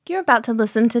You're about to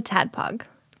listen to Tadpog.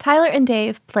 Tyler and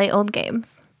Dave play old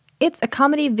games. It's a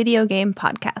comedy video game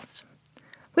podcast.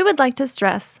 We would like to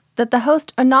stress that the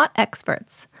hosts are not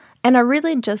experts and are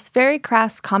really just very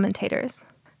crass commentators.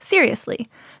 Seriously,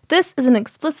 this is an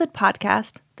explicit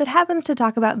podcast that happens to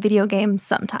talk about video games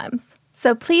sometimes.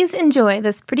 So please enjoy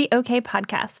this pretty okay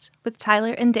podcast with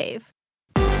Tyler and Dave.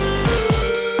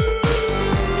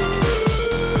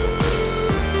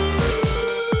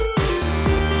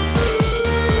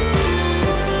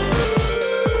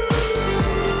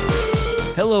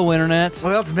 Hello, Internet.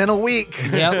 Well, it's been a week.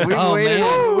 Yep. We've waited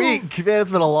a week. Man,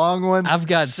 it's been a long one. I've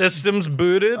got systems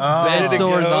booted. bed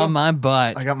sores on my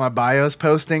butt. I got my BIOS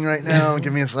posting right now.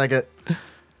 Give me a second.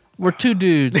 We're two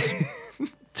dudes.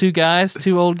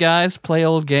 Two old guys, play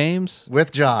old games.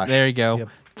 With Josh. There you go. Yep.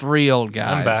 3 old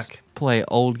guys. I'm back. Play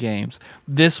old games.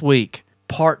 This week,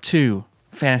 part 2,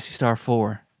 Phantasy Star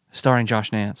IV, starring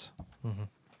Josh Nance. Mm-hmm.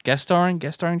 Guest starring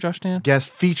Josh Nance? Guest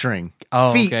featuring.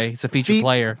 Oh, feat. okay. It's a feature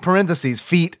player. Parentheses,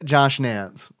 feat Josh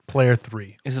Nance. Player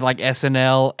 3. Is it like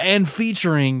SNL and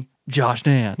featuring Josh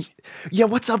Nance? Yeah,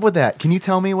 what's up with that? Can you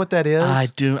tell me what that is?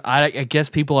 I guess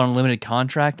people are on limited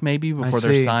contract maybe before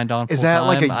they're signed on full Is that time.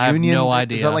 like a union? I have no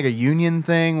idea. Is that like a union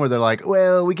thing where they're like,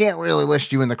 well, we can't really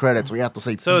list you in the credits. We have to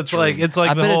say So featuring. it's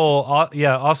like the whole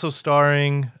also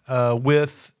starring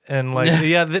with and like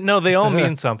they all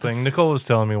mean something. Nicole was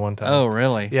telling me one time. Oh,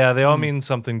 really? Yeah, they all mean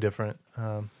something different.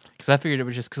 Because I figured it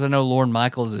was just because I know Lorne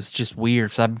Michaels is just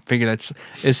weird, so I figured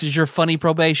this is your funny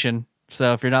probation.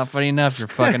 So if you're not funny enough, you're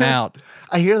fucking out.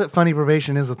 I hear that funny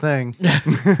probation is a thing.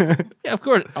 Yeah, of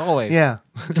course, always. Yeah.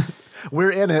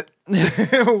 We're in it.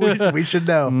 we should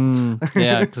know.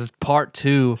 Yeah, because it's part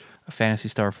 2 of Phantasy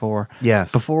Star IV.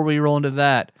 Yes. Before we roll into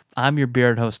that, I'm your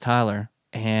bearded host, Tyler,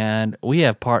 and we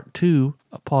have part 2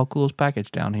 of Paul Clewell's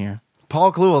package down here.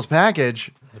 Paul Clewell's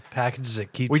package. The package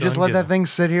that keeps. We just on let giving. that thing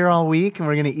sit here all week, and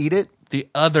we're gonna eat it. The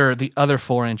other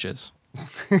 4 inches.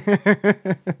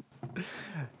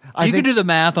 You can do the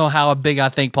math on how big I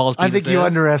think Paul's penis is. I think you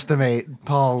underestimate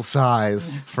Paul's size,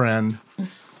 friend. All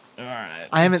right.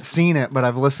 I haven't seen it, but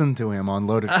I've listened to him on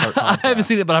Loaded Cart Podcast. I haven't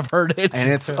seen it, but I've heard it.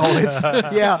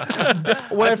 And yeah.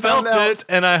 When I felt it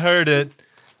and I heard it,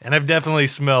 and I've definitely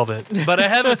smelled it, but I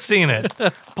haven't seen it.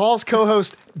 Paul's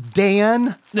co-host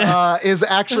Dan is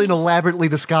actually an elaborately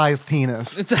disguised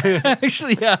penis. It's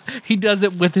actually, yeah, he does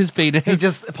it with his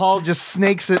penis. Paul just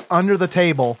snakes it under the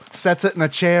table, sets it in a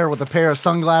chair with a pair of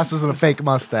sunglasses and a fake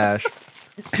mustache.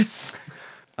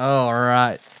 All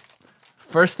right.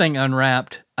 First thing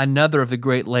unwrapped, another of the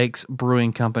Great Lakes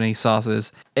Brewing Company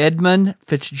sauces, Edmund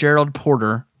Fitzgerald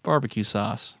Porter barbecue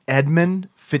sauce. Edmund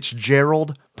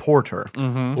Fitzgerald Porter.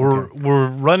 Mm-hmm. We're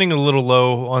running a little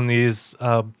low on these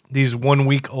 1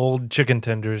 week old chicken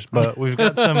tenders, but we've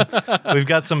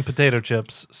got some potato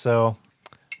chips, so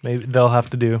maybe they'll have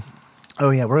to do.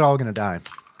 Oh yeah, we're all gonna die.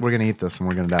 We're gonna eat this and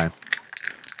we're gonna die.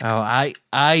 Oh,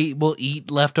 I will eat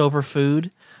leftover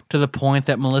food to the point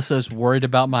that Melissa is worried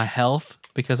about my health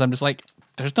because I'm just like,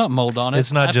 there's not mold on it.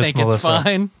 It's not just think Melissa. It's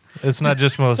fine. It's not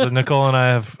just Melissa. Nicole and I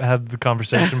have had the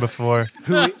conversation before.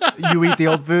 You eat the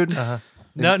old food?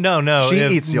 No. She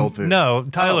eats the old food. No,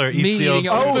 Tyler eats the old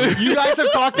eating food. old food. You guys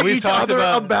have talked to We've each talked other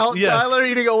about- yes. Tyler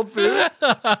eating old food?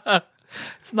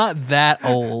 It's not that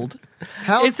old.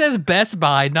 How? It says Best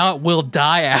Buy, not will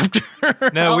die after.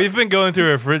 No, we've been going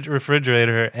through a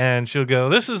refrigerator, and she'll go,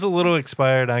 "This is a little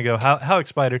expired." I go, "How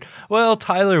expired?" Well,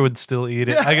 Tyler would still eat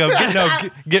it. I go,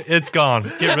 "Get it's gone.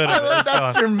 Get rid of it. It's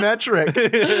That's gone." your metric.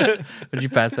 Would you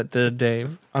pass that to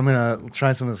Dave? I'm going to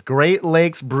try some of this Great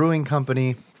Lakes Brewing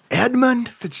Company Edmund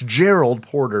Fitzgerald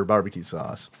Porter barbecue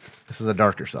sauce. This is a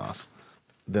darker sauce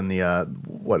than the,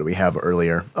 what did we have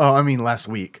earlier? Oh, I mean last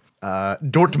week.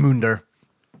 Dortmunder.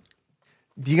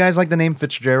 Do you guys like the name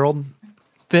Fitzgerald?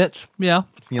 Fitz, yeah.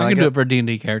 You I like can do it? it for a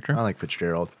D&D character. I like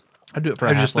Fitzgerald. I do it for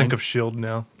I a just think halfling. of Shield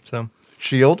now. So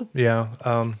Shield? yeah,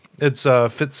 it's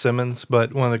Fitzsimmons,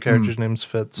 but one of the characters' name's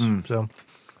Fitz. So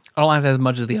I don't like that as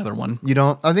much as the other one. You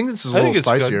don't? I think this is a I little think it's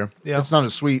good. spicier. Yeah. It's not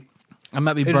as sweet. I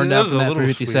might be It burned out is from a that little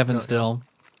 357 sweet, still.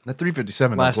 That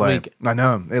 357 Last will play. week. I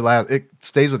know. It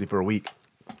stays with you for a week.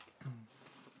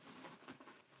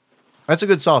 That's a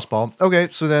good sauce, Paul. Okay,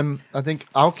 so then I think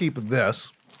I'll keep this.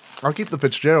 I'll keep the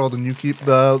Fitzgerald, and you keep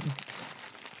the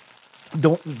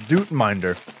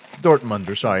Dortmunder,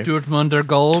 sorry. Dortmunder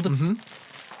Gold. Mm-hmm.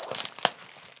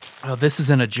 Oh, this is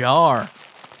in a jar.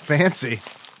 Fancy.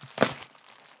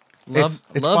 Love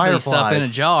It's lovely stuff in fireflies.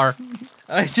 a jar.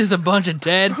 It's just a bunch of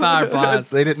dead fireflies.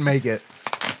 They didn't make it.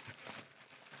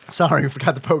 Sorry, we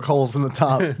forgot to poke holes in the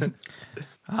top.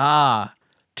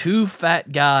 Two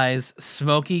Fat Guys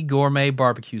Smoky Gourmet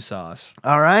Barbecue Sauce.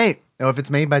 All right. If it's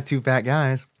made by two fat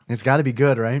guys, It's got to be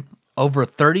good, right? Over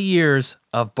 30 years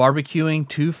of barbecuing,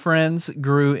 two friends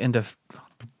grew into...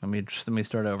 Let me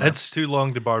start over. That's too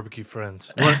long to barbecue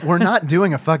friends. We're not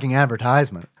doing a fucking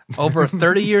advertisement. Over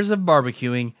 30 years of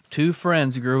barbecuing, two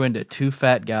friends grew into two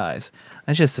fat guys.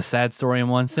 That's just a sad story in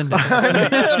one sentence.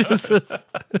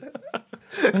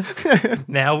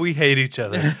 Now we hate each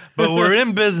other, but we're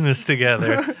in business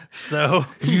together. So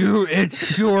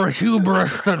It's your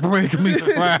hubris that made me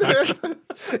fat.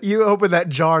 You open that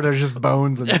jar, there's just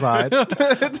bones inside.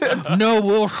 No,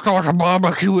 we'll start a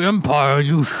barbecue empire,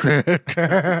 you said.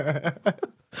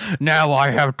 Now I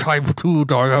have type 2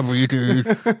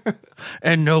 diabetes,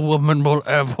 and no woman will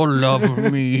ever love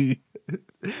me.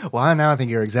 Well, now I think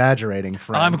you're exaggerating,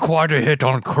 friend. I'm quite a hit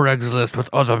on Craigslist with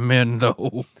other men,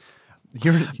 though.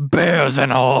 You're, Bears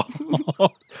and all.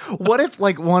 what if,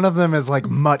 like, one of them is, like,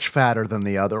 much fatter than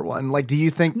the other one? Like, do you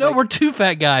think... No, like, we're two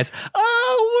fat guys.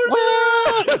 Oh,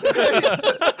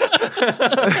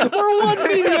 we're one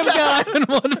medium guy and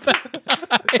one fat guy.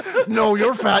 No,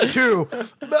 you're fat, too.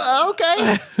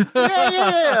 Okay.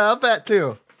 Yeah, I'm fat,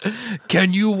 too.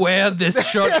 Can you wear this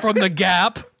shirt from the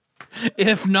Gap?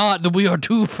 If not, then we are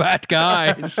two fat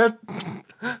guys.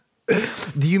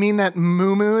 Do you mean that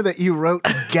moo-moo that you wrote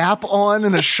Gap on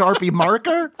in a Sharpie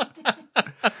marker?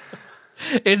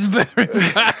 It's very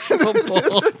fashionable.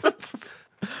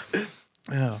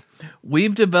 Oh.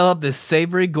 We've developed this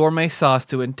savory gourmet sauce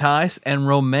to entice and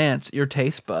romance your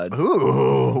taste buds.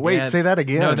 Ooh, wait, Yeah, say that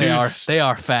again. No, they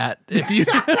are fat. If you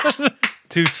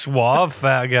two suave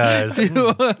fat guys.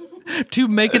 two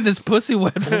making this pussy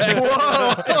wet fat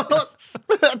guys.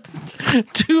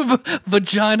 Two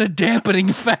vagina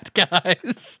dampening fat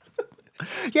guys.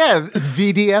 Yeah,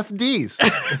 VDFDs.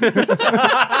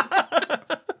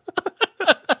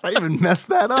 I even messed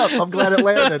that up. I'm glad it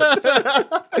landed.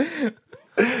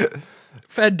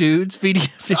 Fat dudes,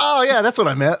 VDFD. Oh, yeah, that's what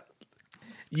I meant.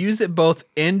 Use it both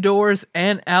indoors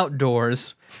and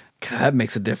outdoors. God, that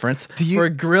makes a difference. For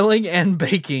grilling and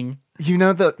baking. You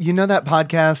know that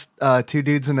podcast, Two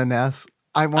Dudes in a Nest?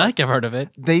 I think I've heard of it.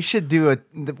 They should do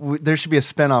there should be a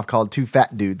spinoff called Two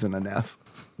Fat Dudes in a Nest.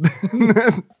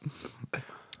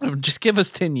 Just give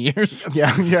us 10 years.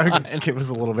 Yeah, give us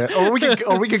a little bit. Or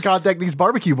we could contact these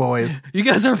barbecue boys. You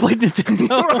guys ever played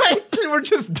Nintendo? Right? We're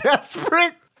just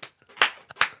desperate.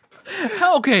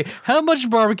 Okay, how much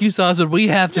barbecue sauce would we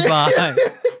have to buy?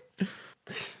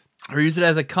 Or use it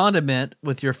as a condiment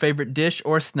with your favorite dish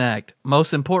or snack.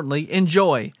 Most importantly,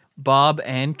 enjoy. Bob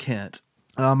and Kent.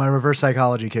 My reverse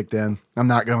psychology kicked in. I'm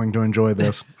not going to enjoy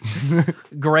this.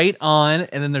 Great on,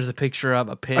 and then there's a picture of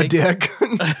a pig. A dick.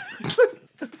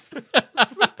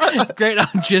 Great on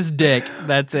just dick.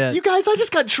 That's it. You guys, I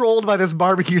just got trolled by this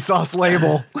barbecue sauce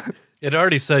label. It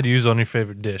already said use on your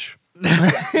favorite dish.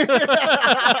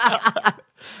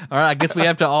 All right, I guess we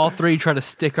have to all three try to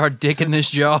stick our dick in this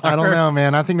jar. I don't know,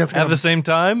 man. I think that's At the same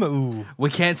time? Ooh. We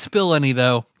can't spill any,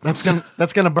 though. That's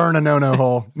gonna burn a no-no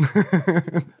hole.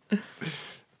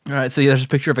 All right, so there's a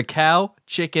picture of a cow,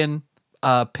 chicken,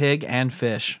 pig, and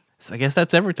fish. So I guess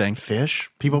that's everything. Fish?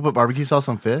 People put barbecue sauce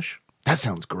on fish? That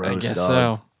sounds gross. I guess dog.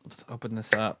 so. Let's open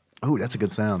this up. Ooh, that's a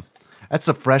good sound. That's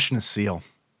the freshness seal.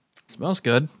 Smells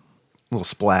good. Little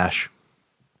splash.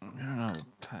 I'll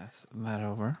pass that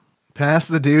over. Pass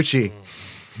the Doochie.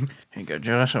 Here you go,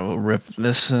 Josh. I will rip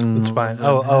this and... It's fine.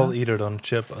 I'll eat it on a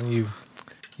chip.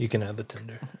 You can add the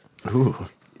tender. Ooh.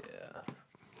 Yeah.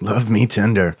 Love me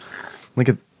tender. Look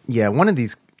at one of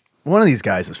these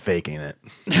guys is faking it.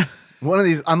 One of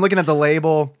these, I'm looking at the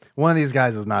label. One of these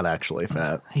guys is not actually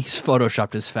fat. He's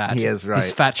photoshopped his fat. He is, right.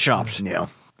 He's fat shopped. Yeah.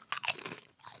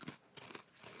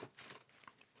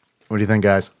 What do you think,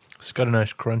 guys? It's got a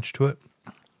nice crunch to it.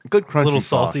 Good crunchy A little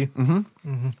sauce. salty.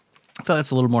 I feel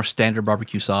that's a little more standard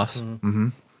barbecue sauce.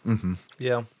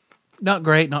 Yeah. Not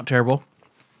great, not terrible.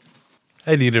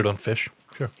 I'd eat it on fish.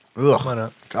 Sure. Ugh. Why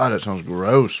not? God, that sounds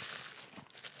gross.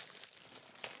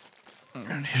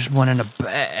 Here's one in a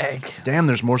bag. Damn,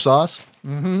 there's more sauce?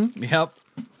 Yep.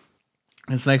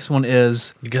 This next one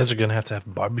is... You guys are going to have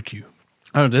barbecue.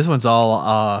 Oh, this one's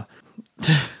all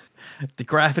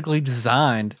graphically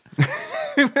designed.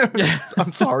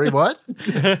 I'm sorry, what?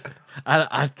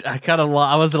 I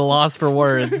was at a loss for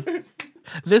words.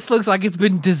 This looks like it's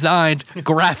been designed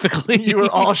graphically. You were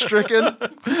awe-stricken?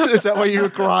 Is that why you were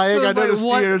crying? I noticed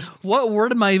tears. What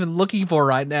word am I even looking for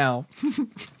right now?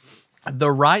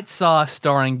 The right sauce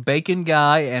starring Bacon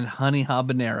Guy and Honey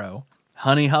Habanero.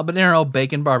 Honey Habanero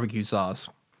bacon barbecue sauce.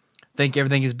 Think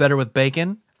everything is better with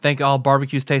bacon? Think all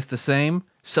barbecues taste the same?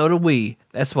 So do we.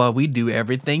 That's why we do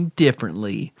everything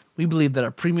differently. We believe that our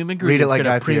premium Read ingredients it like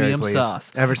create Guy a Fieri, premium please.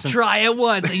 sauce. Ever since- Try it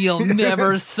once and you'll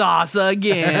never sauce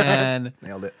again.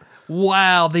 Nailed it.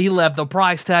 Wow, he left the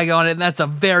price tag on it, and that's a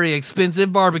very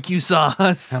expensive barbecue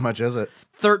sauce. How much is it?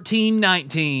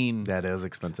 $13.19. That is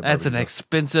expensive. That's an barbecue sauce.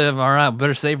 expensive. All right,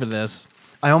 better savor this.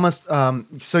 I almost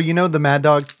so you know the Mad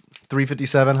Dog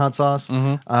 357 hot sauce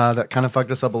that kind of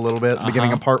fucked us up a little bit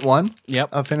beginning of part 1 Yep.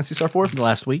 of Phantasy Star 4.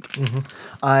 Last week.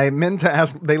 I meant to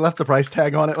ask, they left the price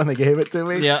tag on it when they gave it to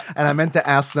me. Yeah. And I meant to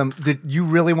ask them, did you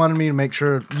really wanted me to make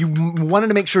sure,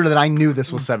 that I knew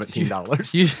this was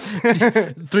 $17? You,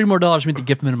 $3 more meet the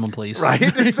gift minimum, please. Right,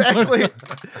 exactly.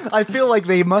 I feel like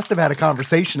they must have had a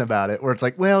conversation about it where it's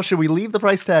like, well, should we leave the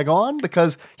price tag on?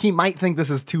 Because he might think this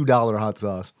is $2 hot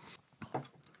sauce.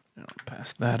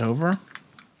 Pass that over.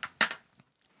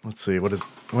 Let's see, well,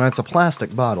 it's a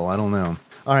plastic bottle. I don't know.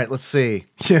 All right, let's see.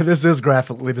 Yeah, this is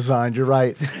graphically designed. You're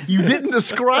right. You didn't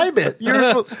describe it.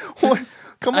 What?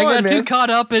 Come on, I got man. too caught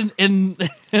up in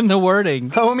the wording.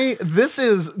 Homie, this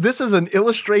is an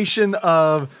illustration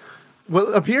of what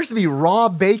appears to be raw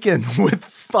bacon with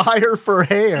fire for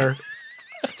hair.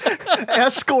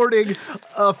 Escorting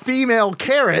a female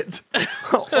carrot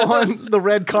on the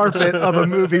red carpet of a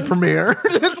movie premiere.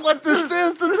 That's what this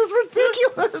is. This is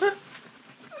ridiculous.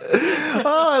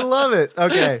 Oh, I love it.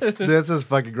 Okay, this is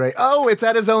fucking great. Oh, it's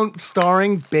at his own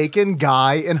starring Bacon,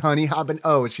 Guy, and Honey Habanero.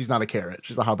 Oh, she's not a carrot.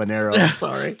 She's a habanero. I'm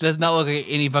sorry. Does not look like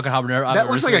any fucking habanero I've That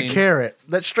ever looks like seen. a carrot.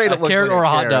 That straight up looks carrot like or a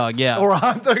hot carrot. dog, yeah. Or a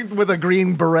hot dog with a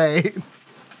green beret.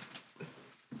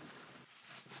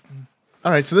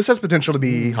 All right, so this has potential to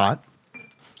be hot.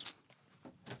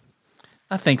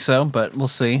 I think so, but we'll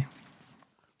see.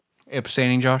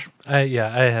 Abstaining, Josh? I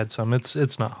had some.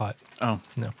 It's not hot. Oh.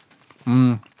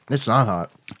 No. It's not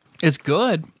hot. It's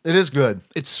good. It is good.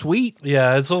 It's sweet.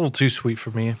 Yeah, it's a little too sweet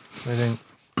for me, I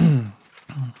think.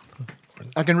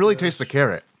 I can really taste the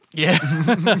carrot. Yeah.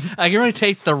 I can really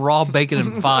taste the raw bacon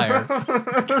and fire.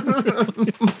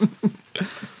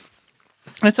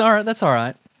 That's all right. That's all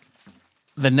right.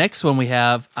 The next one we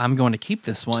have, I'm going to keep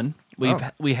this one.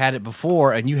 We had it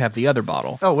before, and you have the other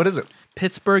bottle. Oh, what is it?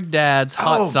 Pittsburgh Dad's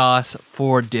hot Oh. sauce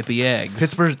for dippy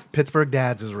eggs. Pittsburgh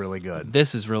Dad's is really good.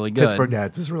 This is really good. Pittsburgh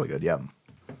Dad's is really good. Yeah.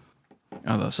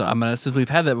 Although, so since we've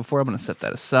had that before, I'm gonna set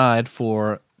that aside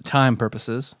for time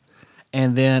purposes.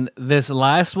 And then this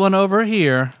last one over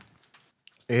here,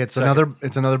 It's another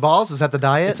balls. Is that the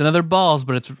diet? it's another balls,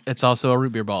 but it's also a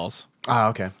root beer balls. Ah,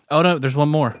 okay. Oh no, there's one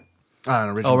more. An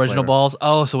original. Original flavor. balls.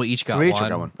 Oh, so we each got So we each one.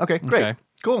 got one. Okay, great. Okay.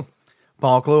 Cool.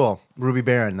 Paul Clewell, Ruby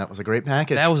Baron. That was a great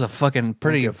package. That was a fucking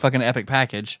pretty you. fucking epic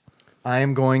package. I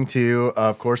am going to,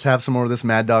 of course, have some more of this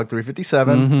Mad Dog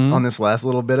 357 on this last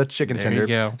little bit of chicken Mm-hmm. There you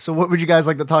tender. go. So what would you guys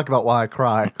like to talk about while I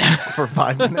cry for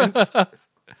 5 minutes?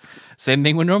 Same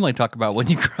thing we normally talk about when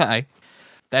you cry.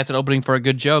 That's an opening for a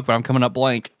good joke, but I'm coming up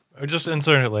blank. Or just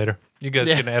insert it later. You guys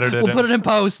can edit it We'll in. put it in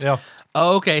post. Yeah.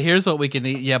 Oh, okay, here's what we can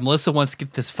eat. Yeah, Melissa wants to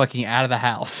get this fucking out of the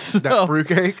house. That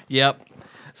fruitcake? Yep.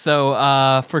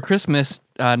 So for Christmas,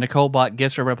 Nicole bought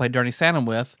gifts for everybody to play Dirty Santa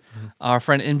with. Our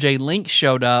friend MJ Link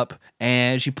showed up,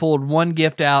 and she pulled one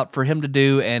gift out for him to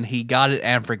do, and he got it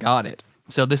and forgot it.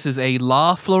 So this is a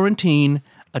La Florentine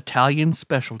Italian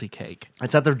specialty cake.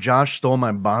 It's after Josh stole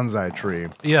my bonsai tree.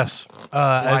 Yes.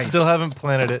 I Nice. still haven't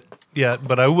planted it yet,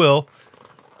 but I will.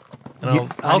 And You-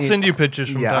 I I'll need- send you pictures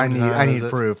from Yeah, I time to need time as it-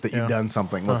 proof that yeah. you've done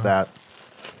something with that.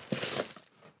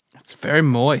 It's very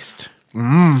moist.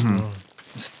 Mm-hmm.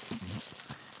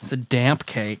 It's a damp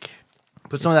cake.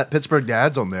 Put some of that Pittsburgh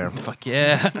Dad's on there. Fuck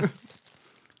yeah. I'm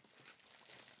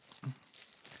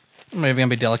not even going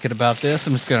to be delicate about this.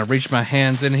 I'm just going to reach my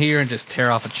hands in here and just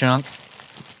tear off a chunk.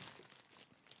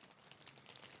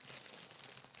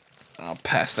 I'll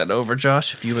pass that over,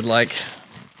 Josh, if you would like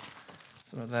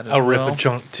some of that as I'll rip well. a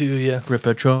chunk too, yeah. Rip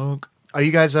a chunk. Are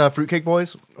you guys fruitcake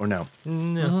boys or no?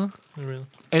 No, not really.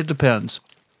 It depends.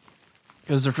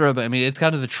 Because the trope, I mean, it's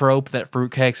kind of the trope that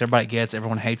fruitcakes everybody gets,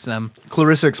 everyone hates them.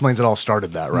 Clarissa explains it all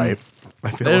started that, right? I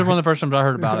feel That is like- one of the first times I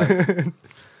heard about it.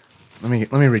 let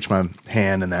me reach my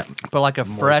hand in that. But like a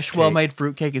fresh, cake. well-made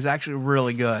fruitcake is actually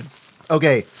really good.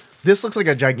 Okay, this looks like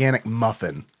a gigantic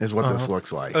muffin is what this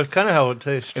looks like. That's kind of how it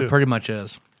tastes too. It pretty much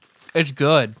is. It's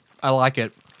good. I like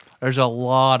it. There's a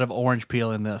lot of orange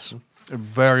peel in this.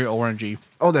 Very orangey.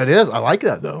 Oh, that is. I like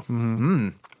that though. Mm-hmm.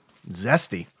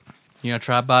 Zesty. You gonna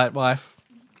try a bite, wife?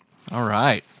 All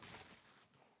right.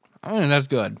 I mean, that's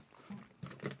good.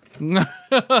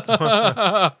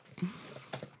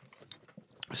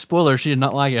 Spoiler, she did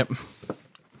not like it.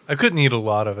 I couldn't eat a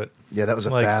lot of it. Yeah, that was a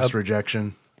Like fast a-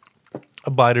 rejection. A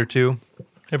bite or two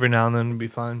every now and then would be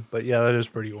fine. But yeah, that is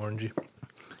pretty orangey.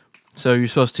 So you're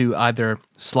supposed to either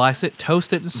slice it,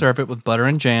 toast it, and serve it with butter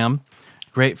and jam.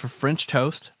 Great for French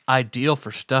toast. Ideal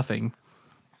for stuffing.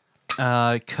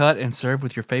 Cut and serve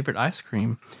with your favorite ice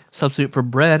cream. Substitute for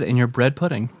bread in your bread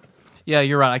pudding. Yeah,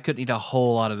 you're right. I couldn't eat a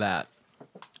whole lot of that.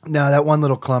 No, that one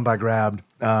little clump I grabbed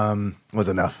was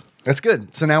enough. That's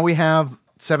good. So now we have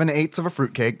 7/8 of a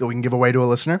fruitcake that we can give away to a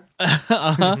listener.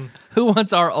 Who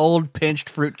wants our old pinched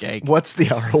fruitcake? What's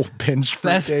our old pinched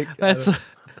fruitcake?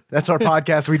 That's our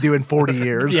podcast we do in 40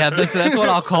 years. Yeah, that's what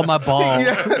I'll call my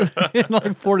balls in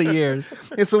like 40 years.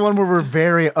 It's the one where we're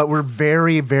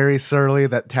very, very surly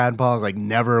that Tadpog like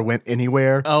never went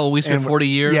anywhere. Oh, we spent 40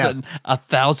 years and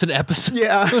 1,000 episodes.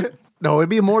 Yeah. No, it'd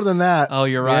be more than that. Oh,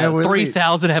 you're right. Yeah,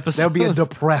 3,000 episodes. That would be a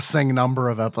depressing number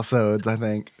of episodes, I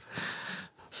think.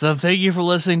 So thank you for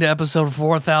listening to episode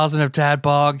 4,000 of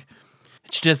Tadpog.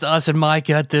 It's just us and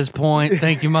Micah at this point.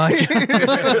 Thank you, Mike.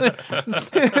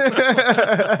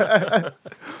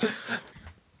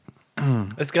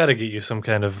 It's got to get you some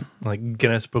kind of like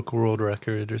Guinness Book World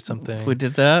Record or something. We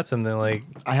did that. Something like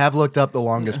I have looked up the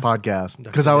longest podcast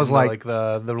because I was like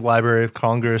the Library of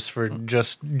Congress for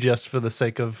just for the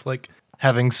sake of like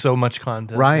having so much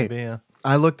content. Right. Maybe, yeah.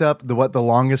 I looked up what the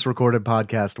longest recorded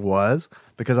podcast was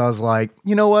because I was like,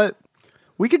 you know what?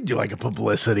 We could do like a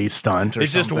publicity stunt or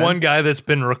It's something. just one guy that's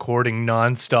been recording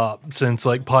nonstop since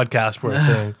like podcasts were a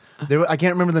thing. I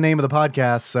can't remember the name of the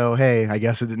podcast, so hey, I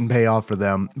guess it didn't pay off for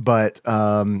them. But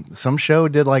some show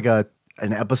did like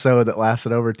an episode that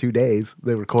lasted over 2 days.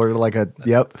 They recorded like a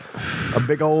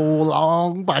big old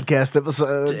long podcast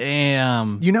episode.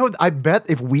 Damn. You know, I bet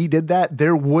if we did that,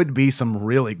 there would be some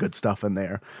really good stuff in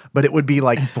there, but it would be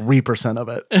like 3% of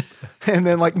it. And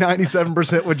then like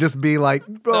 97% would just be like,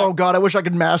 oh God, I wish I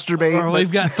could masturbate. Or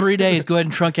we've got 3 days. Go ahead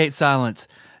and truncate silence.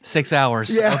 6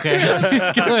 hours. Yeah. Okay.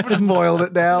 Just boiled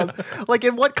it down. Like,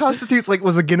 and what constitutes, like,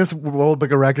 was a Guinness World Book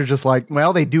of Records just like,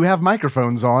 well, they do have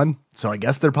microphones on, so I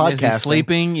guess they're podcasting. Is he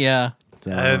sleeping? Yeah.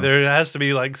 There has to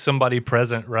be like somebody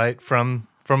present, right? From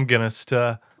Guinness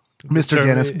to Mr.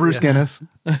 Guinness, Bruce Guinness,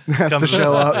 has to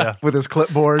show up with his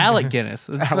clipboard. Alec Guinness.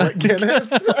 Alec Guinness.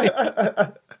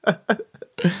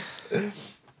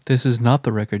 This is not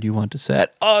the record you want to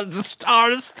set. Oh, the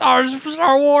stars for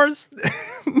Star Wars.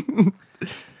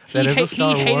 That is a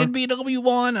Star he Wars. hated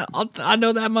BW1. I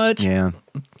know that much. Yeah.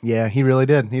 Yeah, he really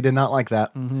did. He did not like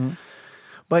that.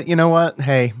 But you know what?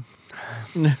 Hey,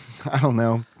 I don't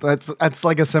know. That's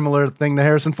like a similar thing to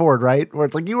Harrison Ford, right? Where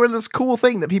it's like, you were this cool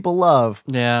thing that people love.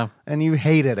 Yeah. And you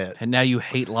hated it. And now you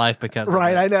hate life because of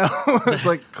Right, it. I know. It's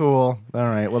like, cool. All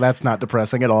right. Well, that's not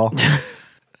depressing at all.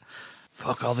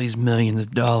 Fuck all these millions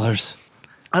of dollars.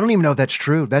 I don't even know if that's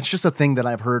true. That's just a thing that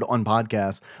I've heard on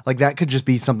podcasts. Like, that could just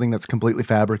be something that's completely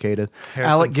fabricated.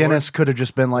 Alec Guinness could have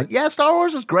just been like, yeah, Star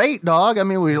Wars is great, dog. I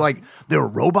mean, there were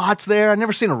robots there. I've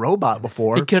never seen a robot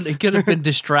before. He could have been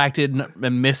distracted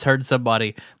and misheard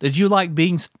somebody. Did you like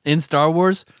being in Star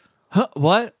Wars? Huh,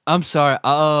 what? I'm sorry.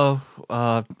 No,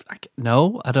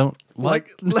 I don't. What?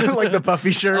 like the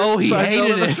puffy shirt. Oh, he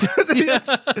hated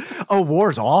it. Oh,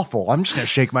 war's awful. I'm just gonna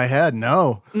shake my head.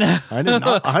 No, I did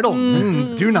not. I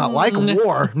don't. Do not like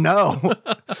war. No,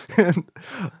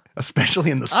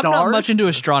 especially in the stars. I'm not much into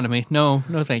astronomy. No,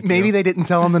 thank you. Maybe they didn't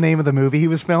tell him the name of the movie he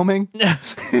was filming.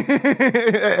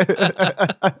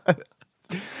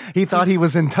 He thought he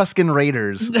was in Tusken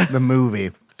Raiders, the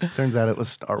movie. Turns out it was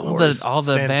Star Wars. All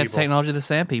the Sand advanced people. technology of the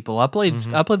Sand People. I played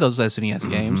those SNES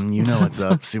games. You know what's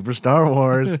up. Super Star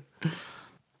Wars.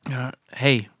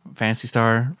 Hey, Phantasy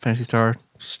Star 4.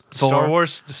 Star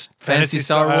Wars, Fantasy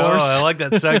Star Wars. Oh, I like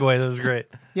that segue. That was great.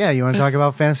 Yeah, you want to talk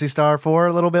about Phantasy Star 4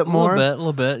 a little bit more? A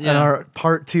little bit, In yeah. our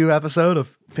part 2 episode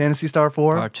of Phantasy Star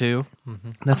 4? Part 2.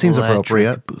 That seems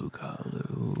appropriate.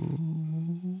 Boogaloo.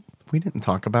 We didn't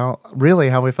talk about really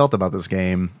how we felt about this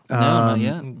game. No, not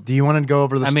yet. Do you want to go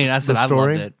over the story? I said I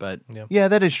loved it, but Yeah,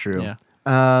 that is true. yeah.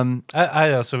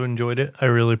 I also enjoyed it. I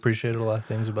really appreciated a lot of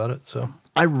things about it. So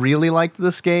I really liked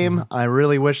this game. I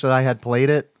really wish that I had played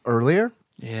it earlier.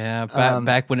 Yeah,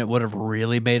 back when it would have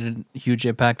really made a huge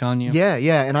impact on you.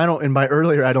 Yeah, and by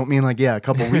earlier I don't mean like a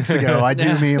couple weeks ago. I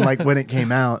do mean like when it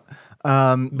came out.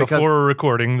 Because before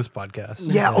recording this podcast.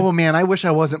 Yeah. Oh man, I wish I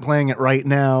wasn't playing it right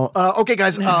now. Okay,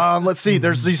 guys. Let's see.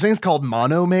 There's these things called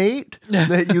Monomate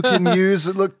that you can use.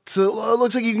 It looks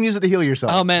like you can use it to heal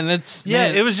yourself. Oh man,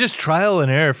 It was just trial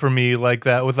and error for me, like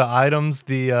that with the items,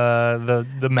 the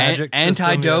magic system,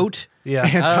 antidote. Yeah.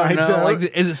 I don't know. Like,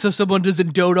 is it so someone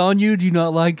doesn't dote on you? Do you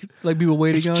not like people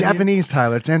waiting It's on Japanese,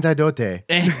 Tyler. It's antidote. you?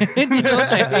 Antidote.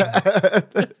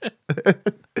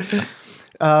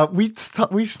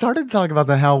 we started to talk about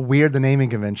how weird the naming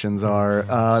conventions are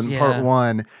in part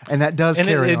 1, and that does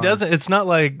carry on. Doesn't. It's not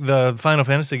like the Final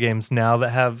Fantasy games now that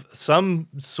have some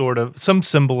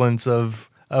semblance of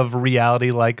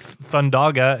reality. Like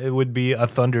Thundaga, it would be a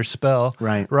thunder spell,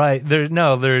 right?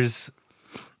 There's.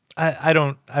 I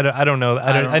don't know.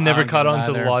 I never caught on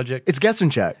to the logic. It's guess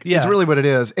and check. Yeah. It's really what it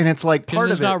is, and it's like part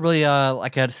of it. There's not really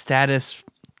like a status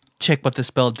check what the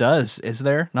spell does, is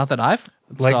there? Not that I've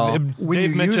like saw.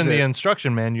 Dave mentioned the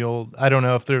instruction manual. I don't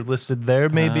know if they're listed there.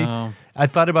 Maybe I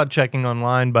thought about checking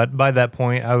online, but by that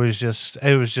point, it was just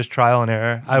trial and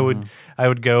error. I would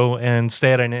go and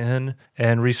stay at an inn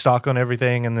and restock on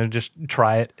everything, and then just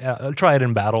try it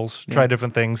in battles, try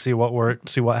different things, see what worked,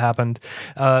 see what happened.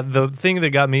 The thing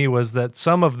that got me was that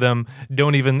some of them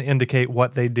don't even indicate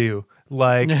what they do.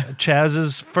 Like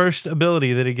Chaz's first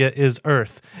ability that he get is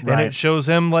Earth, and it shows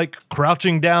him like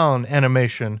crouching down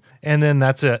animation, and then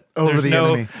that's it. Over the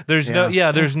enemy. There's no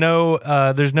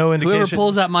indication. Whoever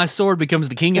pulls out my sword becomes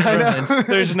the king of ruins.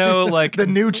 There's no like the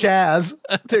new Chaz.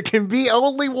 There can be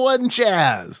only one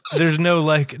Chaz. There's no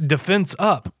like defense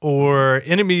up or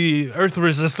enemy Earth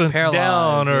resistance Paralyzed,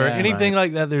 down or anything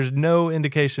like that. There's no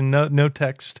indication, no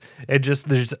text. It just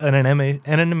there's an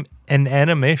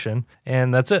animation,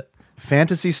 and that's it.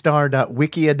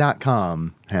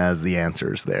 Phantasystar.wikia.com has the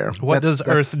answers there. What does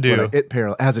Earth do? It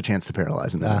has a chance to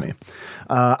paralyze an enemy.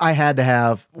 I had to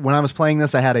have, when I was playing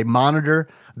this, I had a monitor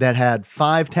that had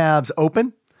 5 tabs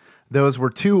open. Those were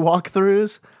 2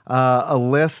 walkthroughs, a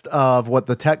list of what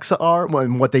the techs are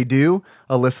and what they do,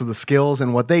 a list of the skills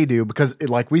and what they do, because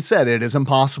like we said, it is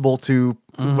impossible to,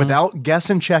 without guess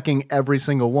and checking every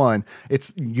single one,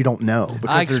 you don't know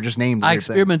because they're just named. I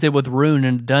experimented with Rune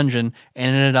in a dungeon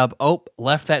and ended up,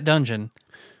 left that dungeon.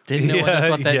 Didn't know that's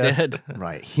what that did.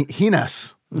 Right.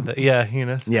 Heinous.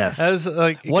 Heinous. Yes.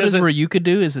 What does Ryuka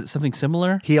do? Is it something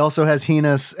similar? He also has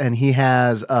Heinous, and he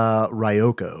has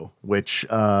Ryoko, which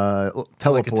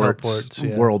teleports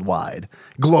worldwide.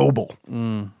 Global.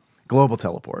 Global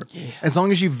teleport. Yeah. As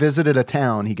long as you visited a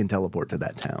town, he can teleport to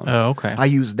that town. Oh, okay. I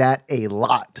use that a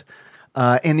lot.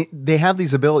 And they have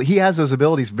these abilities. He has those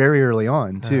abilities very early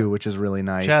on too, which is really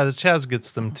nice. Chaz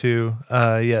gets them too.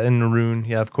 In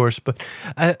Rune, of course. But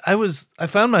I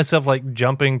found myself like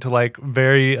jumping to like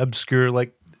very obscure,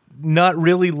 like not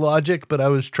really logic, but I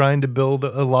was trying to build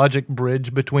a logic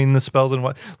bridge between the spells and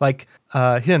what, like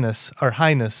Highness or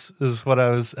Highness is what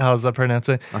how's that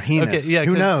pronouncing? Or Heinous. Okay,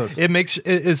 who knows?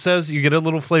 It says you get a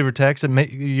little flavor text and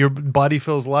your body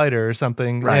feels lighter or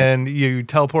something, and you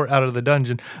teleport out of the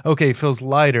dungeon. Okay, feels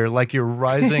lighter, like you're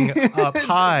rising up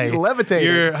high,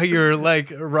 levitating. You're like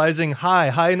rising high,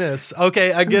 Highness.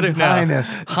 Okay, I get it now.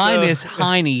 Highness,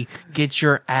 Heine, get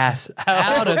your ass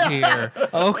out of here.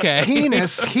 Okay,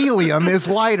 Heinous helium is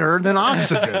lighter than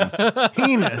oxygen.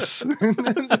 Heinous.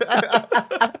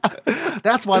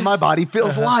 That's why my body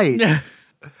feels light.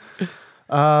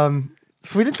 So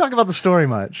we didn't talk about the story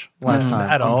much last time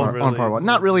at all on part 1.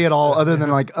 Not really at all, other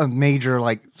than like some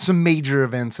major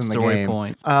events in the game.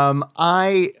 Point.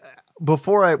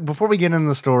 Before we get into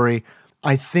the story,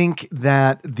 I think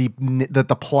that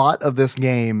the plot of this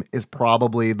game is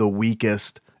probably the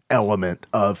weakest element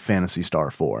of Phantasy Star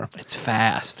IV. It's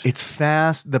fast.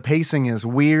 The pacing is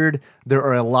weird. There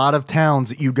are a lot of towns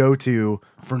that you go to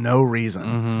for no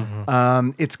reason.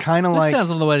 It's kind of like... This town's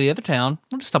on the way to the other town.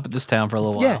 We'll just stop at this town for a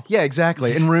little while. Yeah,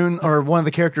 exactly. And Rune, or one of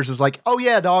the characters is like, oh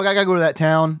yeah, dog, I gotta go to that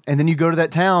town. And then you go to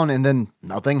that town and then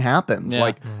nothing happens.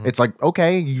 Yeah. It's like,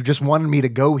 okay, you just wanted me to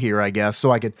go here, I guess,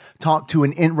 so I could talk to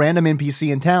an random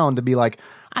NPC in town to be like,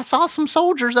 I saw some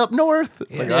soldiers up north.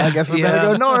 It's like, I guess we better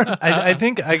go north. I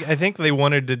think they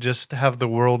wanted to just have the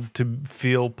world to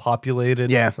feel populated.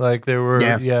 Yeah. Like there were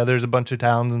there's a bunch of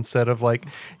towns instead of like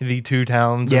the 2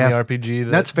 towns in the RPG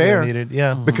that's fair. Needed.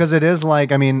 Yeah. Because it is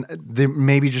like, I mean, they're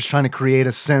maybe just trying to create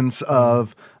a sense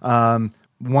of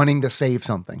wanting to save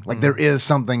something. Like there is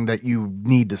something that you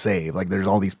need to save. Like there's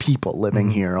all these people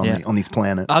living here on these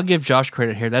planets. I'll give Josh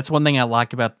credit here. That's one thing I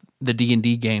like about the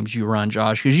D&D games you run,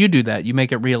 Josh, because you do that. You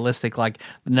make it realistic, like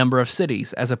the number of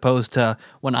cities, as opposed to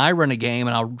when I run a game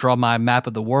and I'll draw my map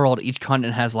of the world, each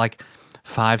continent has like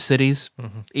 5 cities.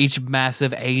 Each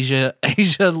massive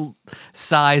Asia-sized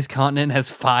continent has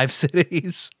 5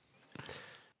 cities.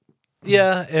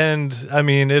 Yeah, and I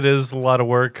mean, it is a lot of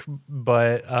work,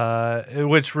 but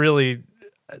which really,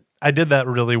 I did that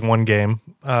really one game.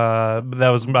 But that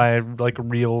was my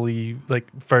really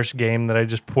first game that I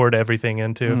just poured everything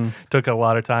into. Took a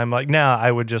lot of time. Like now,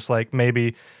 I would just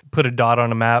maybe put a dot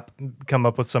on a map, come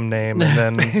up with some name, and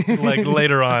then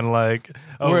later on, Where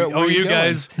you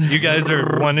guys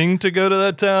are wanting to go to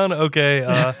that town? Okay.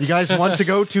 You guys want to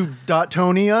go to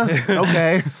Dottonia?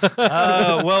 Okay.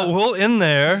 Well, we'll end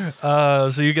there,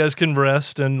 so you guys can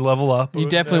rest and level up. You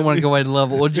definitely want to go ahead and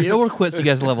level. Or quit so you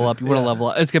guys level up. You want to level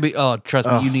up. It's going to be, trust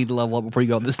me, you need to level up before you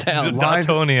go in this town.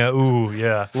 Dottonia, ooh,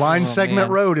 yeah. Line segment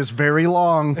man. road is very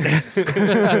long.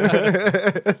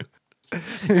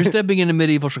 You're stepping into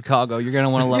medieval Chicago. You're going to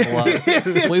want to level up.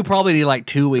 We probably need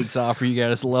 2 weeks off for you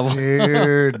guys to level.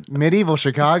 Dude, Medieval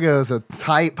Chicago is a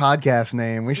tight podcast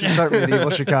name. We should start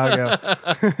Medieval Chicago.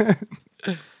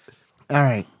 All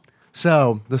right.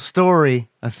 So, the story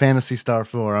of Phantasy Star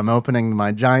IV. I'm opening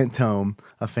my giant tome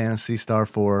of Phantasy Star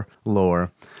IV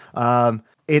lore.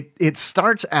 It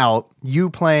starts out you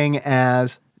playing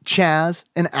as Chaz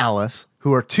and Alys,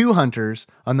 who are two hunters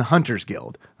on the Hunters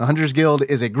Guild. The Hunters Guild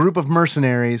is a group of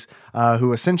mercenaries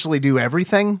who essentially do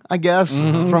everything, I guess,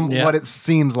 from what it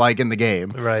seems like in the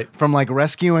game. Right. From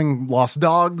rescuing lost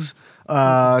dogs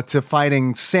to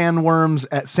fighting sandworms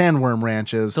at sandworm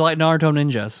ranches. So like Naruto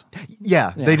ninjas.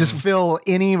 Yeah, they just fill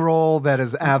any role that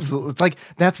is absolutely.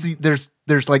 It's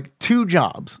there's two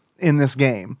jobs in this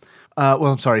game.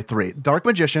 I'm sorry, 3. Dark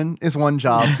Magician is one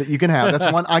job that you can have. That's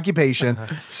one occupation.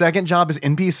 Second job is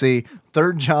NPC.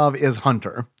 Third job is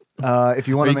Hunter. If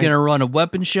you want Are to you going to run a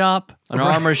weapon shop, an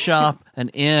armor shop, an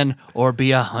inn, or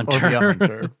be a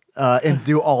hunter? And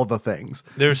do all the things.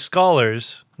 There's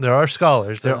scholars. There are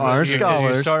scholars. You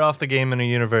Scholars. start off the game in a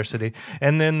university.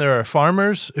 And then there are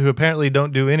farmers who apparently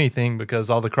don't do anything because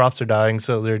all the crops are dying,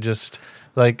 so they're just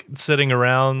sitting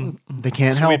around. They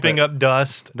can't help it. Sweeping up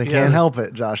dust. They can't help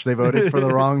it, Josh. They voted for the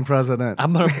wrong president.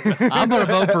 I'm gonna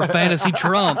vote for Fantasy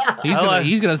Trump.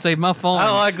 He's gonna save my phone. I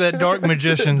like that Dark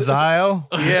Magician Zio.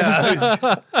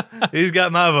 Yeah, he's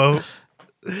got my vote.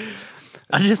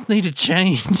 I just need to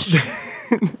change.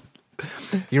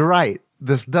 You're right.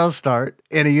 This does start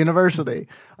in a university.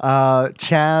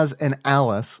 Chaz and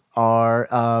Alys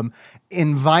are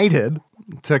invited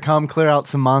to come clear out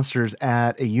some monsters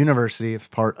at a university as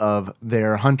part of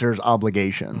their hunter's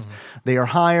obligations. They are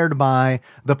hired by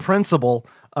the principal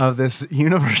of this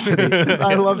university.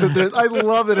 I love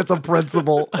that it's a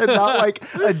principal and not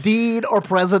a dean or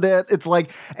president. It's and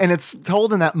it's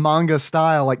told in that manga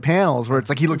style, panels where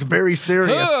it's he looks very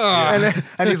serious.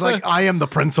 And he's like, I am the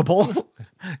principal.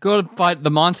 Go to fight the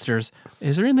monsters.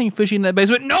 Is there anything fishy in that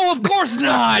basement? No, of course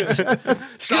not. Stop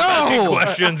asking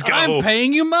questions. Go. I'm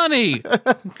paying you money.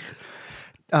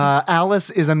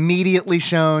 Alys is immediately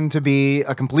shown to be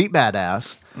a complete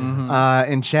badass,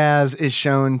 and Chaz is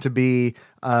shown to be,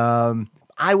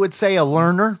 I would say, a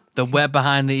learner. The wet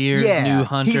behind the ears, new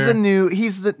hunter.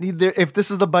 If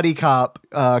this is the buddy cop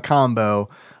combo,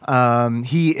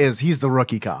 he's the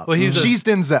rookie cop. Well, she's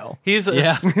Denzel. He's a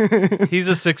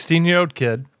 16-year-old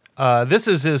kid. This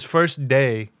is his first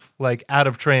day out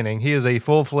of training. He is a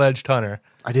full-fledged hunter.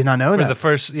 I did not know that.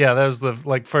 That was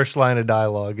the first line of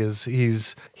dialogue. Is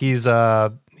he's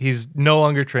no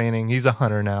longer training. He's a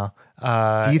hunter now.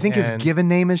 Do you think his given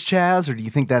name is Chaz, or do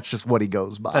you think that's just what he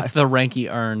goes by? That's the rank he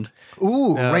earned.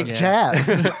 Ooh, rank Chaz.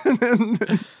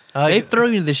 They throw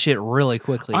you this shit really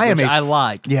quickly, which I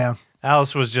like. Yeah.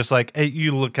 Alys was just like, "Hey,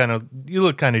 you look kind of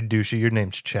douchey. Your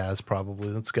name's Chaz, probably.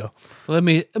 Let's go." Let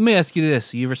me ask you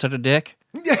this: you ever sucked a dick?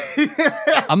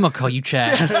 I'm gonna call you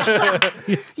Chaz.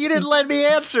 You didn't let me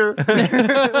answer.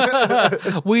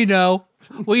 We know,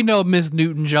 Miss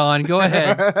Newton-John. Go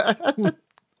ahead.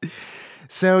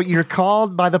 So you're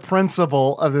called by the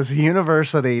principal of this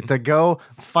university to go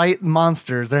fight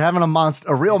monsters. They're having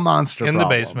a real monster in problem.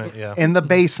 the basement. Yeah, in the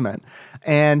basement.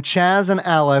 And Chaz and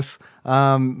Alys,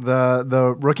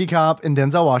 the rookie cop in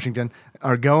Denzel Washington,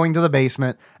 are going to the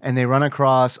basement, and they run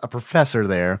across a professor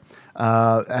there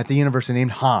at the university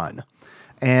named Hahn.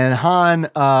 And Hahn,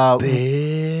 bitch.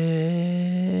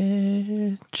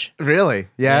 Really?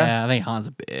 Yeah. Yeah, I think Hahn's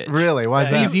a bitch. Really? Why is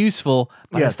that? He's useful,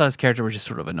 but I Yeah. just thought his character was just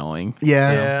sort of annoying.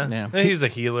 Yeah. Yeah. He's a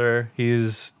healer.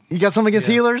 He's You got something against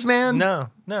healers, man? no.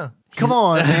 Come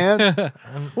on, man.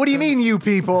 What do you mean, you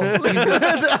people?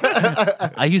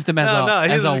 I used him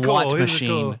as a watch He's machine.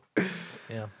 cool.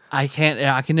 Yeah. I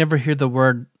can never hear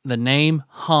the name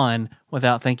Hahn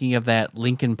without thinking of that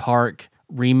Linkin Park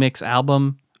remix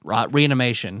album,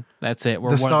 Reanimation. That's it.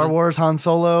 The Star Wars Han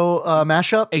Solo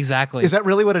mashup? Exactly. Is that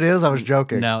really what it is? I was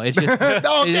joking. No, it's just.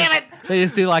 Oh, damn it! They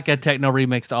just do a techno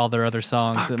remix to all their other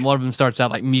songs, and one of them starts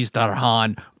out like "Mr.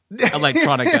 Han,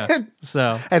 electronica.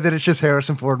 So And then it's just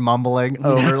Harrison Ford mumbling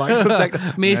over like some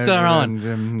Mr.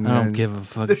 Hahn, I don't give a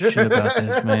fucking shit about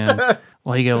this, man.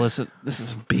 Well, you gotta listen. This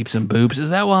is beeps and boops. Is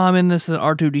that why I'm in this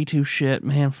R2D2 shit,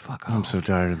 man? Fuck off. I'm so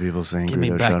tired of people saying Give me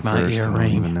Greedo back shot my first. I don't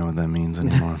earring. even know what that means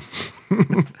anymore.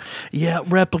 Yeah,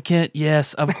 replicant.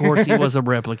 Yes, of course he was a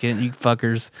replicant. You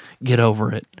fuckers, get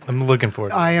over it. I'm looking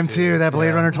forward to I it, am too. That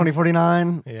Blade Runner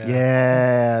 2049.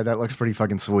 Yeah. That looks pretty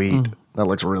fucking sweet. That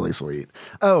looks really sweet.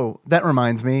 Oh, that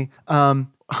reminds me.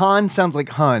 Hahn sounds like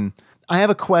Hun. I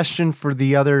have a question for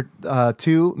the other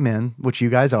two men, which you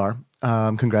guys are.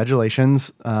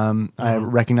 Congratulations. I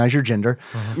recognize your gender.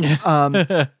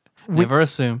 Never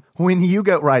assume. When you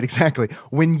go, right, exactly.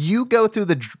 When you go through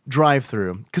the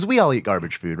drive-through, because we all eat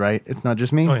garbage food, right? It's not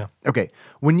just me? Oh, yeah. Okay.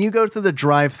 When you go through the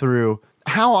drive-through,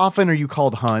 how often are you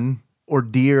called Hun or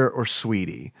dear or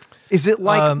sweetie? Is it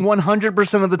like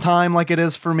 100% of the time like it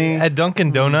is for me? At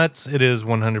Dunkin' Donuts, it is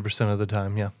 100% of the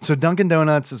time, yeah. So Dunkin'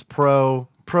 Donuts is pro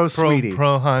sweetie.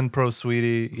 Pro Hun, pro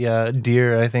sweetie. Yeah,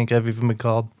 dear, I think I've even been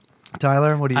called.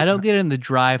 Tyler, what do you I don't get it in the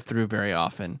drive-through very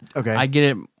often. Okay. I get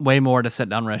it way more at a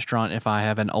sit-down restaurant if I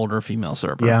have an older female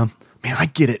server. Yeah. Man, I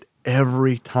get it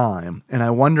every time. And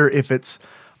I wonder if it's...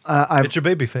 It's your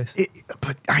baby face.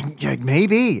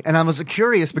 Maybe. And I was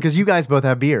curious because you guys both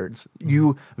have beards.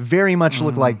 You very much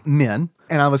look like men.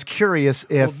 And I was curious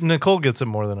if... Well, Nicole gets it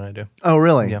more than I do. Oh,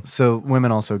 really? Yeah. So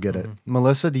women also get it.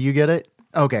 Melissa, do you get it?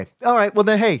 Okay. All right. Well,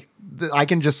 then, hey, I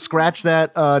can just scratch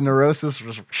that neurosis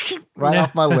right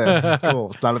off my list.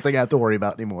 Cool. It's not a thing I have to worry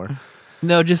about anymore.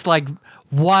 No, just like,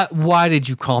 why did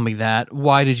you call me that?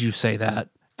 Why did you say that?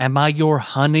 Am I your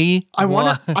honey? I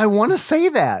want to say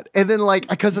that. And then like,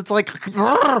 because it's like,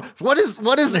 what is,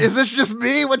 is this just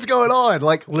me? What's going on?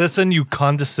 Like, Listen, you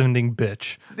condescending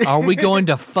bitch. Are we going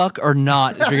to fuck or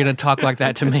not if you're going to talk like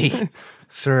that to me?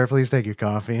 sir, please take your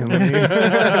coffee and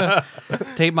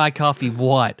leave. Take my coffee,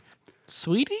 what?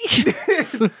 Sweetie?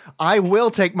 I will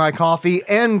take my coffee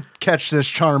and catch this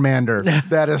Charmander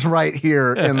that is right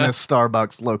here in this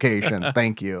Starbucks location.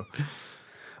 Thank you.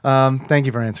 Thank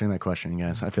you for answering that question, you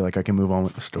guys. I feel like I can move on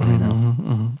with the story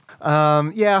now.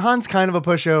 Yeah, Han's kind of a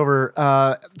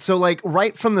pushover. So like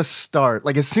right from the start,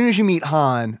 like as soon as you meet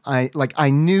Han, I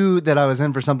knew that I was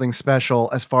in for something special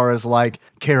as far as like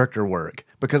character work,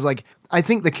 because like I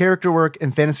think the character work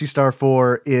in Phantasy Star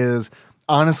IV is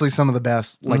honestly some of the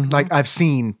best like I've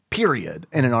seen, period,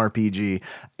 in an RPG.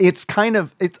 It's kind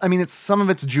of it's some of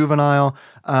it's juvenile,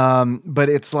 but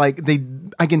it's like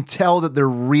I can tell that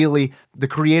the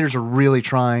creators are really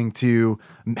trying to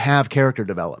have character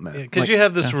development. Because you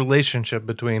have this relationship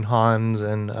between Hans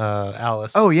and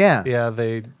Alys. Oh yeah. Yeah,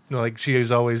 they like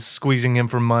she's always squeezing him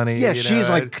for money. Yeah, she's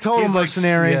like total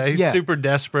mercenary. Like, he's super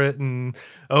desperate and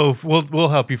we'll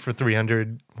help you for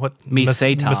 300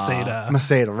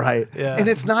 Maseta, right? Yeah. And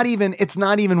it's not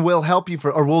even we'll help you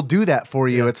or we'll do that for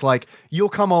you. It's like you'll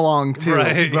come along too,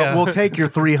 right, but we'll take your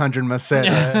 300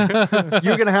 Maseta.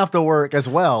 You're gonna have to work as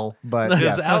well, but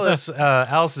because yes.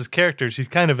 Alys's character, she's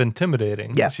kind of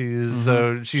intimidating. Yeah, she's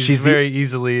very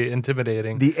easily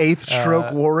intimidating. The 8th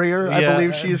stroke warrior, I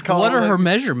believe she's called. What are her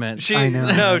measurements? I know.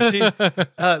 No,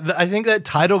 I think that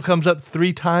title comes up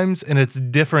 3 times and it's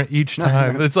different each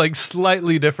time. It's like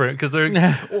slightly different because they're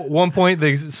at one point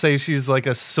they say she's like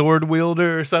a sword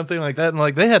wielder or something like that, and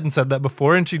like they hadn't said that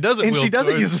before, and she doesn't. And she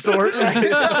doesn't use a sword. Right?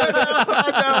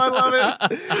 I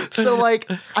love it. So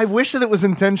like, I wish that it was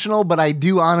intentional, but I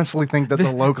do honestly think that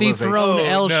the localization, Dethroned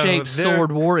L-shaped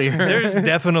sword warrior. There's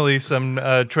definitely some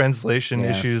translation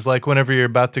issues. Like whenever you're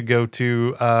about to go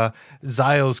to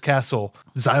Zio's Castle,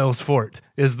 Zio's Fort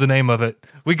is the name of it.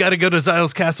 We got to go to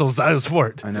Zio's Castle, Zio's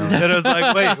Fort. I know. And I was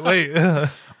like, wait.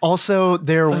 Also,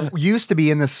 there used to be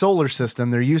in the solar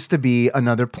system, there used to be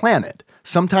another planet.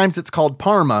 Sometimes it's called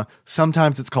Parma,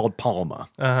 sometimes it's called Palma.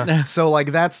 So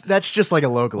like that's just like a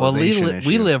localization issue.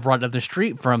 We live right up the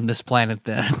street from this planet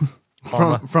then.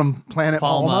 From planet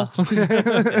Palma.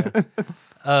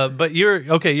 But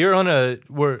you're on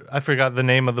I forgot the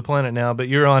name of the planet now, but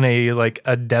you're on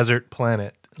a desert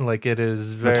planet. Like it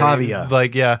is very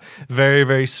Batavia. Very,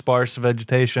 very sparse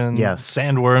vegetation. Yes.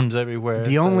 Sandworms everywhere.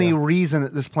 The only reason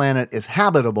that this planet is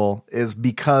habitable is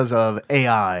because of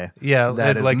AI. Yeah,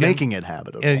 that is making it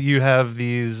habitable. You have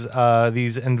these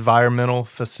environmental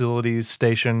facilities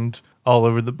stationed all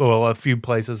over a few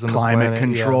places in climate the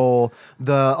planet. Control.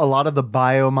 A lot of the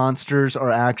bio monsters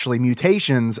are actually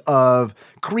mutations of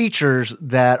creatures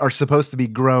that are supposed to be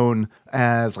grown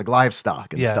as like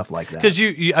livestock and stuff like that. Because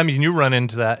you run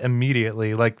into that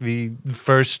immediately. Like the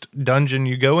first dungeon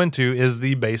you go into is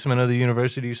the basement of the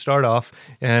university you start off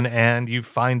in, and you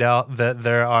find out that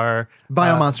there are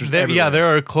biomonsters everywhere.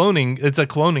 There are cloning. It's a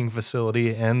cloning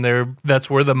facility, and that's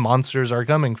where the monsters are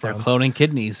coming from. They're cloning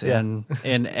kidneys and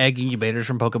egg incubators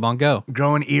from Pokemon Go.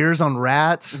 Growing ears on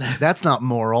rats. That's not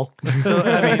moral. You've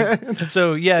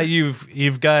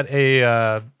got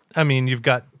you've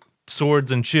got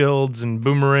swords and shields and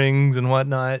boomerangs and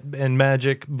whatnot and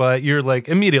magic, but you're like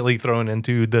immediately thrown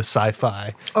into the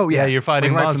sci-fi. Oh yeah, you're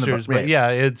fighting right monsters, but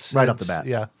it's right off the bat.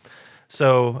 Yeah,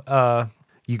 so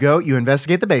you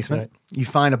investigate the basement. Right. You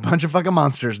find a bunch of fucking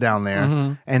monsters down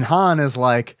there, and Hahn is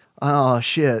like, "Oh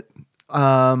shit,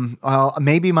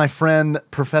 maybe my friend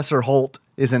Professor Holt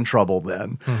is in trouble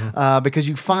then," because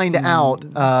you find out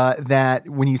that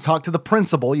when you talk to the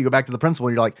principal, you go back to the principal,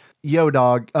 you're like, "Yo,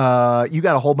 dog, you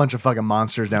got a whole bunch of fucking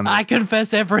monsters down there." I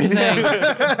confess everything.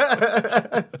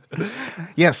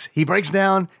 Yes, he breaks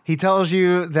down. He tells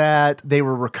you that they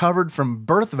were recovered from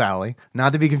Birth Valley,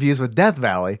 not to be confused with Death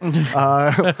Valley,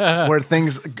 where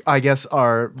things, I guess,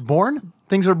 are born.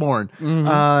 Things are born.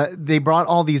 They brought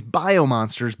all these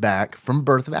biomonsters back from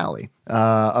Birth Valley.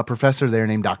 A professor there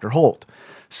named Dr. Holt.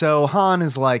 So Hahn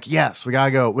is like, yes, we gotta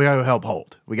go. We gotta go help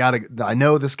Holt. I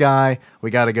know this guy.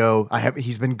 We gotta go.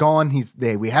 He's been gone.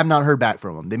 We have not heard back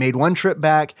from him. They made one trip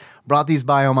back, brought these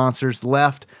biomonsters,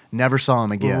 left, never saw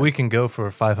him again. Well, we can go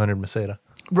for 500 Meseta.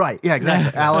 Right, yeah,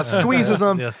 exactly. Alys squeezes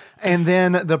them, yes. And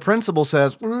then the principal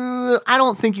says, I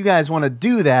don't think you guys want to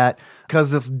do that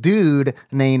because this dude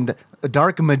named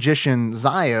Dark Magician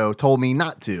Zio told me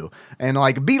not to. And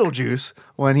like Beetlejuice,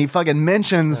 when he fucking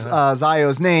mentions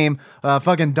Zio's name,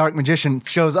 fucking Dark Magician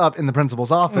shows up in the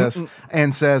principal's office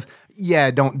and says,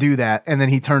 yeah, don't do that. And then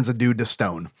he turns a dude to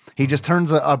stone. He just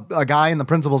turns a guy in the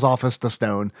principal's office to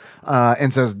stone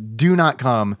and says, do not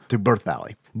come to Birth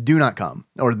Valley. Do not come,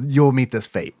 or you'll meet this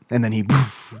fate. And then he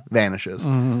vanishes.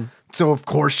 So, of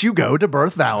course, you go to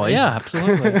Birth Valley. Yeah,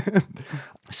 absolutely.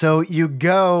 So you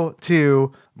go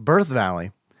to Birth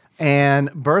Valley, and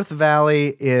Birth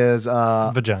Valley is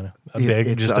vagina.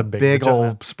 It's just a big vagina.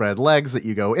 old spread legs that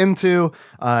you go into.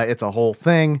 It's a whole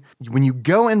thing. When you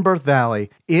go in Birth Valley,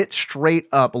 it straight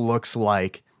up looks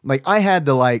like I had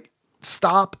to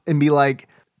stop and be like,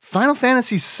 Final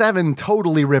Fantasy VII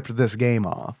totally ripped this game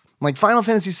off. Like Final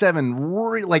Fantasy VII,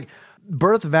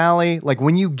 Birth Valley,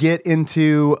 when you get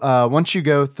into, once you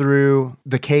go through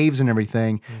the caves and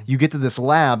everything, you get to this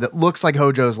lab that looks like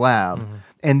Hojo's lab.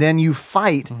 And then you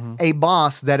fight a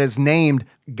boss that is named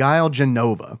Guile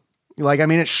Genova.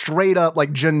 It's straight up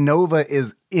Genova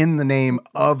is in the name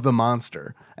of the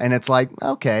monster. And it's like,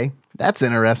 okay, that's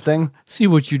interesting. See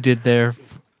what you did there.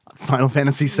 Final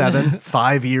Fantasy VII,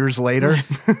 5 years later.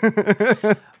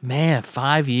 Man,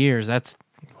 5 years.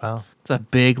 Wow. It's a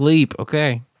big leap.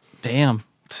 Okay. Damn.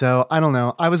 So I don't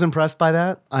know. I was impressed by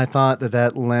that. I thought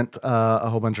that lent a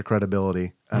whole bunch of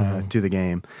credibility to the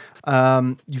game.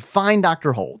 You find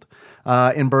Dr. Holt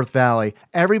in Birth Valley.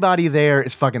 Everybody there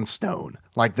is fucking stone.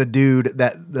 Like the dude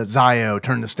that Zio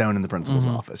turned to stone in the principal's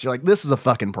office. You're like, this is a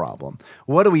fucking problem.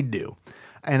 What do we do?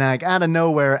 And out of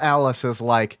nowhere, Alys is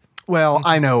like, well,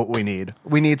 I know what we need.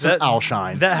 We need some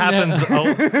Alshine. That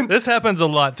happens. This happens a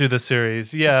lot through the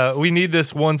series. Yeah, we need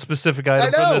this one specific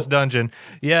item from this dungeon.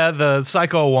 Yeah, the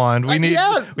Psycho Wand. We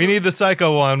need the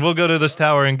Psycho Wand. We'll go to this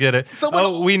tower and get it.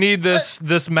 We need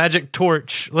this magic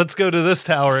torch. Let's go to this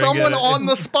tower. Someone and get it. on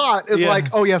the spot is like,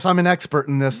 oh yes, I'm an expert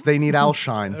in this. They need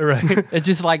Alshine. Right. It's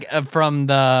just from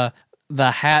the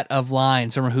hat of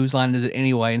lines, or whose line is it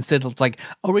anyway? Instead, it's like,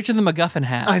 oh, reach in the MacGuffin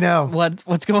hat. I know.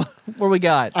 What's going? What we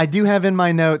got? I do have in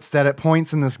my notes that at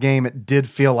points in this game, it did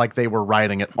feel like they were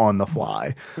writing it on the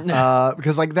fly,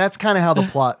 because that's kind of how the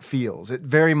plot feels. It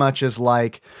very much is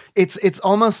it's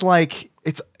almost like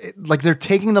they're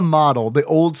taking the model, the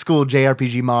old school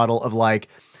JRPG model of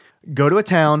go to a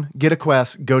town, get a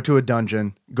quest, go to a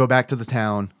dungeon, go back to the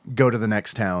town, go to the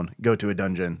next town, go to a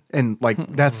dungeon. And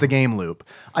that's the game loop.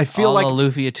 I feel All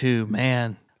of Lufia 2,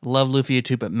 man. Love Lufia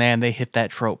 2, but man, they hit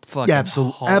that trope fucking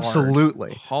hard.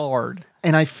 Absolutely. Hard.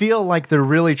 And I feel like they're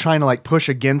really trying to push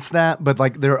against that, but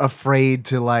they're afraid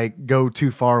to go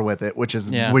too far with it, which is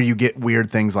where you get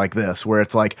weird things like this, where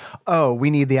it's oh,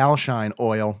 we need the Alshine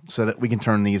oil so that we can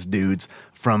turn these dudes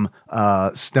from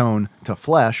stone to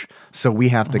flesh. So we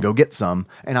have to go get some.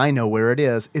 And I know where it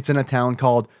is. It's in a town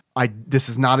called, this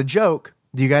is not a joke,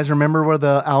 Do you guys remember where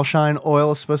the Alshine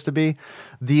oil is supposed to be?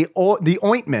 The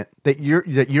ointment that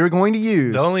you're going to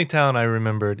use. The only town I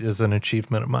remembered is an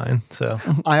achievement of mine. So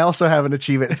I also have an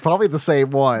achievement. It's probably the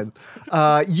same one.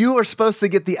 You are supposed to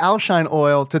get the Alshine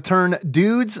oil to turn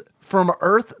dudes from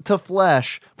earth to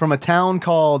flesh from a town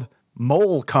called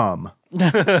Molecum.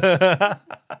 how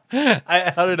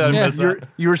did I miss that?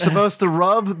 You were supposed to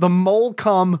rub the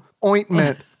Molecum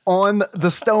ointment on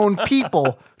the stone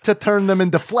people to turn them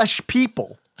into flesh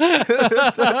people.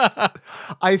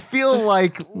 I feel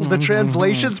like the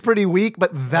translation's pretty weak,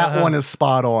 but that one is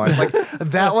spot on. Like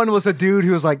that one was a dude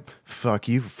who was like, "Fuck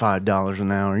you for $5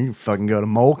 an hour. You fucking go to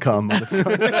Molecum,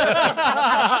 motherfucker."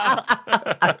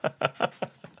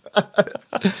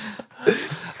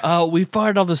 We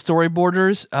fired all the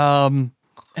storyboarders.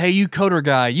 Hey, you coder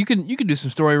guy, you can do some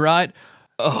story, right?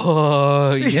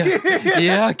 Oh, yeah,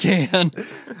 yeah, I can.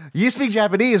 You speak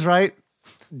Japanese, right?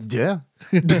 Yeah.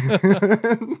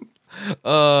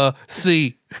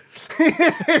 See.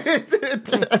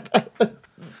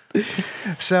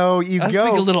 So you I speak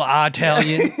a little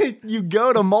Italian. You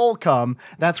go to Molecum.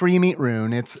 That's where you meet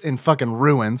Rune. It's in fucking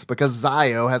ruins because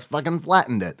Zio has fucking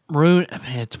flattened it. Rune,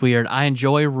 man, it's weird. I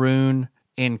enjoy Rune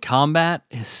in combat.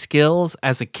 His skills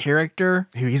as a character.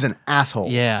 He's an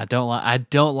asshole. Yeah, I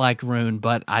don't like Rune,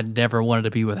 but I never wanted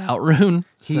to be without Rune.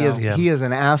 He is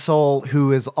an asshole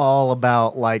who is all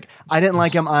about like I didn't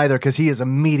like him either because he is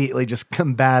immediately just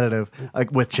combative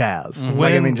like with Chaz.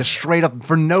 Like I mean, just straight up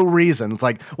for no reason. It's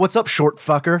like, "What's up, short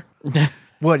fucker?"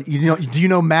 What do you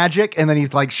know magic? And then he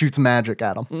like shoots magic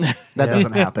at him. That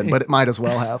doesn't happen, but it might as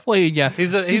well have. Well, yeah,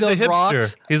 He's a See those hipster.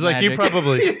 rocks? He's like, Magic. you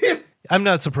probably. I'm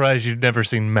not surprised you've never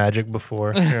seen magic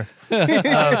before. Here.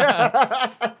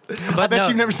 I bet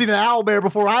you've never seen an owlbear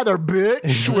before either,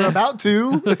 bitch. We're about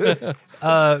to.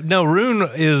 No, Rune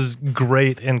is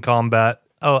great in combat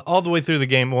all the way through the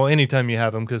game. Well, anytime you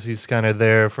have him, because he's kind of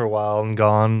there for a while and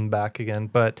gone back again.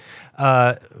 But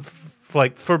from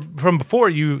before,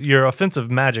 your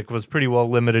offensive magic was pretty well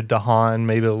limited to Hahn,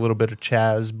 maybe a little bit of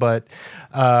Chaz, but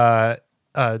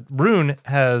Rune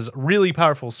has really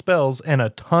powerful spells and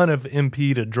a ton of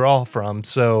MP to draw from.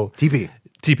 So TP,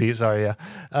 sorry, yeah.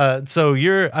 So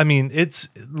it's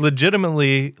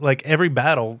legitimately like every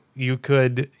battle you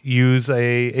could use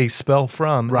a spell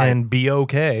from and be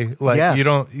okay. Like you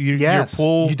don't you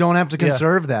don't have to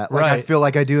conserve that. Like I feel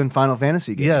like I do in Final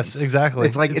Fantasy games. Yes, exactly.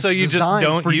 It's like it's so you designed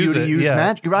just don't for use you to it. use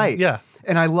magic. Right. Yeah.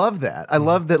 And I love that. I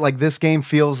love that like this game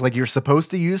feels like you're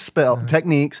supposed to use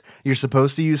techniques, you're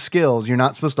supposed to use skills, you're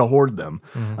not supposed to hoard them.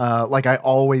 Like I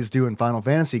always do in Final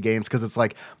Fantasy games because it's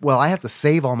like, well, I have to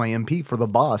save all my MP for the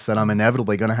boss that I'm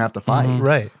inevitably going to have to fight.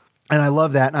 Right. And I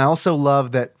love that. And I also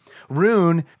love that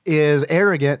Rune is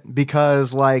arrogant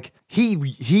because like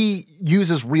he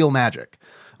uses real magic.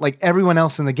 Like everyone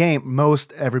else in the game,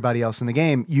 everybody else in the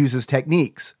game uses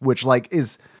techniques, which like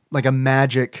is like a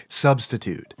magic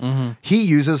substitute. He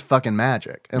uses fucking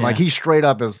magic. And like he straight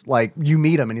up is like, you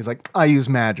meet him and he's like, "I use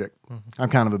magic. I'm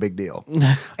kind of a big deal."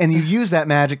 And you use that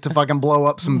magic to fucking blow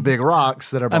up some big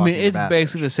rocks that are blocking it's your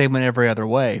basically the same in every other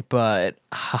way, but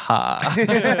haha.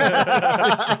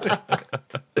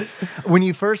 When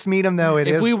you first meet him though,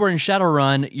 if we were in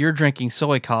Shadowrun, you're drinking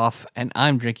soy cough and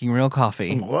I'm drinking real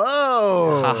coffee.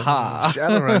 Whoa. Haha.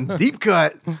 Shadowrun. Deep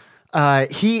cut.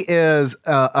 He is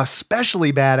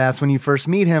especially badass when you first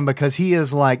meet him because he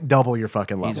is like double your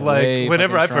fucking level. He's Like way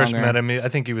whenever I fucking first stronger. met him, I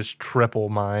think he was triple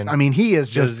mine. I mean, he is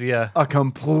just a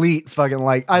complete fucking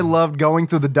like. I loved going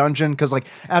through the dungeon because like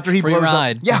after he Free blows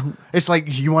ride. up, it's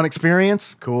like you want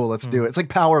experience? Cool, let's do it. It's like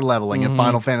power leveling in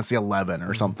Final Fantasy 11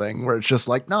 or something, where it's just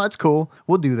like, no, it's cool,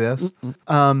 we'll do this.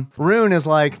 Rune is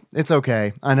like, it's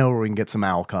okay. I know where we can get some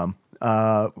owl cum.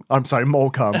 I'm sorry, mole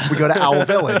cum. We go to Owl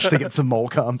Village to get some mole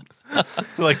cum.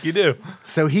 Like you do.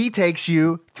 So he takes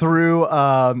you through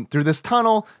this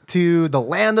tunnel to the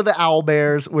land of the owl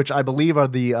bears, which I believe are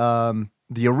the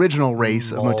original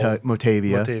race of Motavia,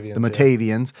 Motavians, the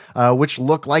Motavians, which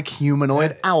look like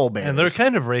humanoid owl bears. And they're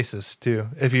kind of racist too.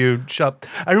 If you shop,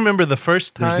 I remember the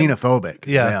first time they're xenophobic.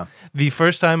 Yeah. The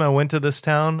first time I went to this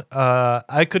town,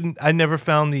 I never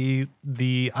found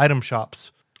the item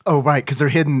shops. Oh, right, because they're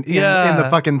hidden in the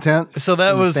fucking tents. So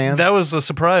that was a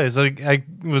surprise. I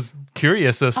was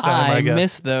curious this time. I guess.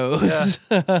 miss those.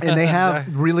 And they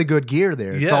have really good gear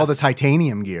there. It's all the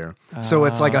titanium gear. So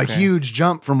it's like a huge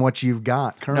jump from what you've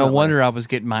got currently. No wonder I was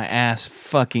getting my ass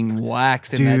fucking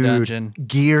waxed in that dungeon.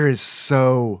 Gear is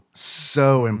so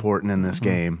important in this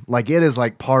game. Like it is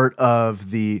like part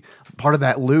of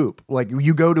that loop. Like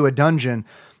you go to a dungeon.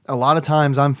 A lot of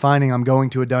times I'm finding I'm going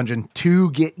to a dungeon to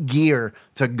get gear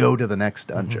to go to the next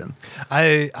dungeon.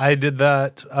 I did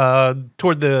that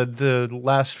toward the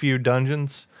last few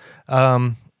dungeons.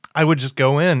 I would just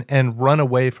go in and run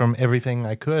away from everything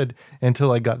I could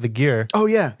until I got the gear. Oh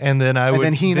yeah, and then I would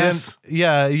then Highness.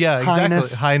 Exactly,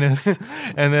 Highness.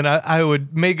 And then I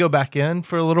may go back in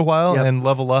for a little while and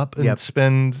level up and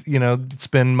spend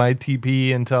my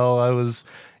TP until I was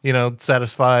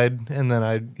satisfied, and then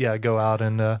I'd go out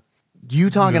and. You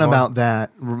talking about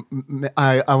that?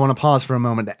 I want to pause for a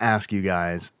moment to ask you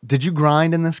guys: did you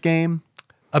grind in this game?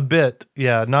 A bit,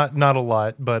 yeah, not a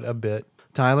lot, but a bit.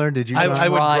 Tyler, did you? I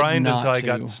would tried grind not until I to.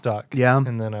 got stuck. Yeah.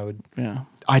 And then I would. Yeah.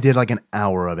 I did like an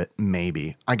hour of it,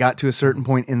 maybe. I got to a certain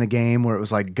point in the game where it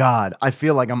was like, God, I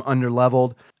feel like I'm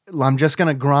under-leveled. I'm just going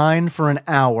to grind for an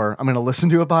hour. I'm going to listen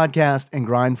to a podcast and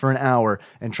grind for an hour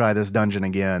and try this dungeon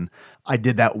again. I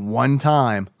did that one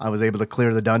time. I was able to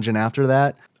clear the dungeon after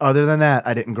that. Other than that,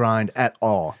 I didn't grind at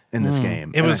all in this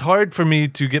game. It was hard for me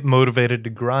to get motivated to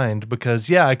grind because,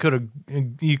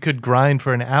 you could grind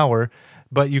for an hour,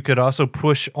 but you could also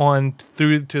push on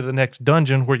through to the next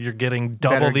dungeon where you're getting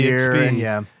double Better the gear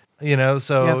XP.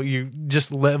 You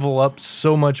just level up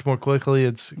so much more quickly.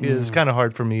 It's kind of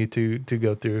hard for me to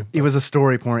go through. It was a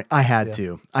story point. I had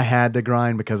to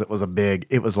grind because it was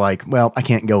like, well, I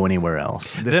can't go anywhere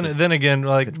else. Then again,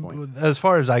 like as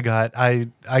far as I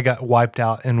got wiped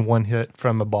out in one hit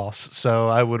from a boss. So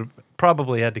I would have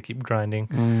probably had to keep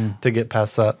grinding to get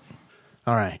past that.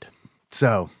 All right.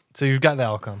 So you've got the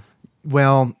outcome.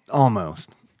 Well, almost.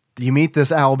 You meet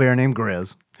this owlbear named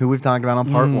Gryz, who we've talked about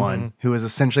on part 1, who is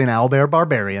essentially an owlbear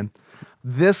barbarian.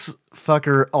 This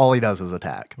fucker, all he does is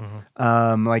attack.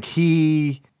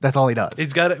 That's all he does.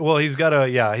 He's got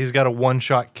a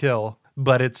one-shot kill,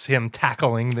 but it's him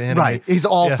tackling the enemy. Right. He's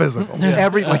all physical.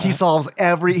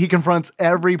 He confronts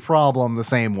every problem the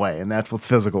same way, and that's with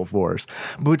physical force,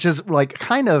 which is like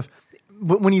kind of.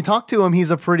 When you talk to him,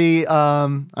 he's a pretty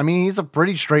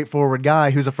straightforward guy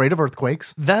who's afraid of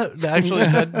earthquakes. That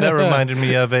reminded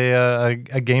me of a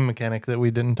game mechanic that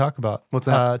we didn't talk about. What's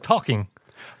that? Talking.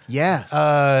 Yes.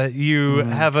 You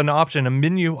have an option, a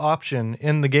menu option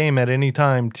in the game at any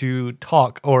time to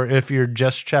talk, or if you're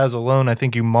just Chaz alone, I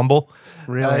think you mumble.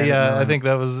 Really? I think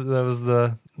that was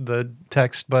the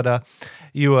text, but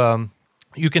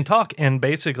you can talk, and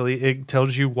basically it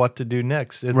tells you what to do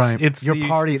next. It's the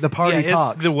party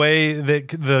talks. It's the way that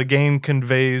the game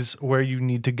conveys where you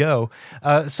need to go.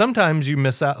 Sometimes you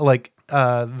miss out, like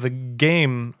the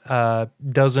game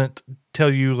doesn't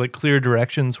tell you like clear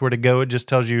directions where to go. It just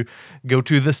tells you go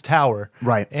to this tower,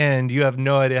 right? And you have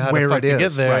no idea how to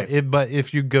get there. Right. But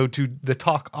if you go to the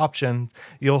talk option,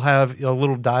 you'll have a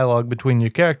little dialogue between your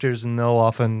characters, and they'll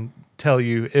often tell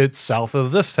you it's south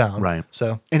of this town. Right.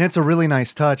 And it's a really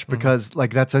nice touch because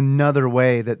like that's another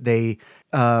way that they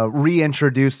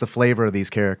reintroduce the flavor of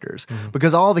these characters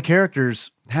because all the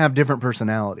characters have different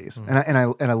personalities and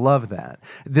I love that.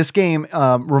 This game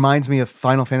reminds me of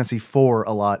Final Fantasy IV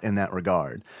a lot in that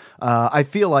regard. I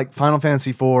feel like Final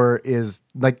Fantasy IV is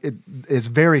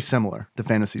very similar to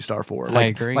Phantasy Star IV. I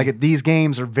agree. Like these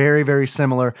games are very, very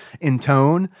similar in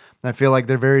tone. I feel like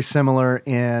they're very similar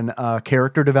in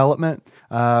character development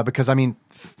because I mean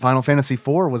Final Fantasy IV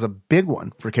was a big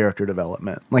one for character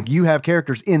development. Like you have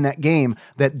characters in that game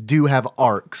that do have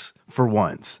arcs for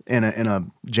once in a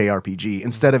JRPG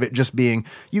instead of it just being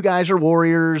you guys are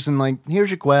warriors and like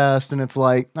here's your quest and it's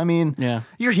like I mean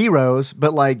you're heroes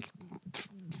but like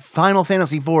Final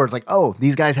Fantasy IV it's like oh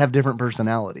these guys have different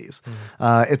personalities.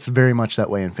 It's very much that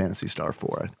way in Phantasy Star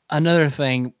IV. Another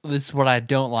thing, this is what I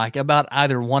don't like about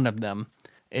either one of them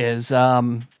is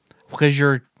because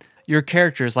your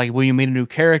characters, like when you meet a new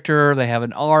character, they have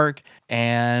an arc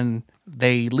and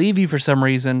they leave you for some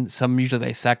reason. Usually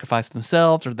they sacrifice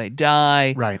themselves or they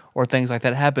die, right? Or things like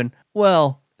that happen.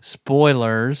 Well,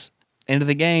 spoilers, end of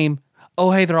the game.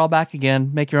 Oh, hey, they're all back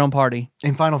again. Make your own party.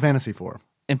 In Final Fantasy IV.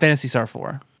 In Phantasy Star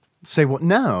IV. Say what?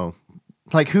 No.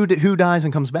 Like who dies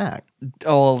and comes back?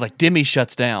 Oh, like Demi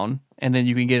shuts down and then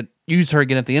you can use her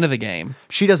again at the end of the game.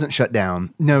 She doesn't shut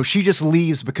down. No, she just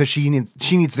leaves because she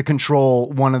needs to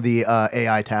control one of the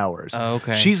AI towers. Oh,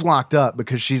 okay. She's locked up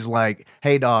because she's like,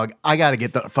 hey, dog, I got to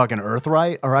get the fucking Earth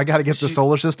right, or I got to get the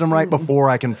solar system right before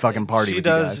I can fucking party with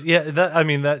you guys. Yeah,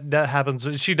 that happens.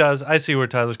 She does. I see where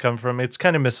Tyler's coming from. It's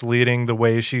kind of misleading the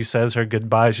way she says her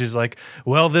goodbye. She's like,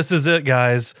 well, this is it,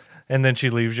 guys. And then she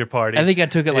leaves your party. I think I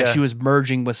took it like she was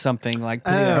merging with something, like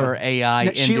putting her AI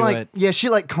into it. Yeah, she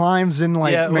like climbs in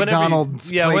like McDonald's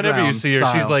playground whenever you see her,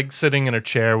 style. she's like sitting in a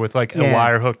chair with like a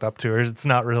wire hooked up to her. It's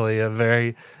not really a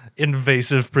very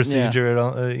invasive procedure at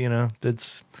all.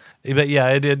 But yeah,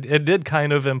 it did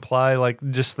kind of imply like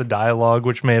just the dialogue,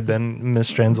 which may have been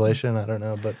mistranslation. I don't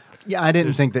know, but Yeah, I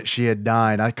didn't think that she had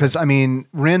died because I mean,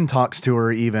 Rin talks to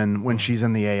her even when she's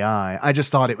in the AI. I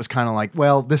just thought it was kind of like,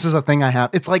 well, this is a thing I have.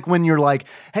 It's like when you're like,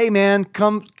 hey man,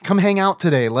 come hang out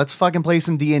today. Let's fucking play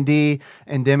some D&D.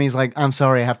 And Demi's like, I'm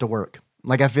sorry, I have to work.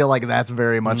 Like I feel like that's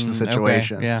very much the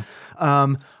situation. Okay, yeah.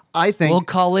 I think We'll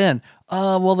call in.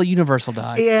 Well, the universe will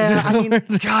die. Yeah, I mean,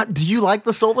 God, do you like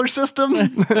the solar system?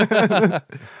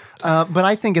 But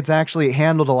I think it's actually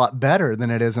handled a lot better than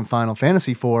it is in Final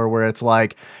Fantasy IV, where it's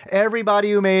like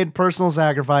everybody who made personal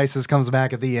sacrifices comes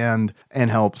back at the end and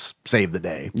helps save the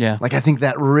day. Yeah. Like I think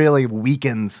that really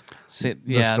weakens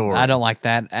the story. I don't like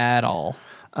that at all.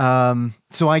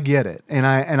 So I get it, and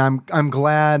I'm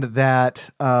glad that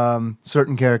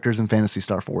certain characters in Phantasy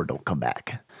Star IV don't come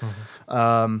back.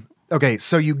 Okay,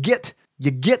 so you get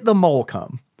the mole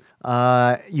come.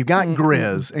 You got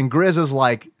Gryz, and Gryz is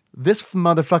like, this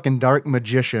motherfucking dark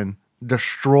magician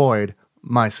destroyed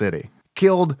my city,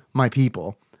 killed my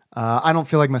people. I don't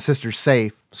feel like my sister's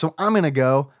safe, so I'm gonna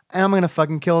go and I'm gonna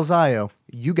fucking kill Zio.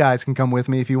 You guys can come with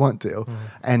me if you want to.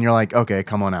 And you're like, okay,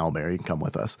 come on, Owlbear, you can come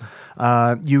with us.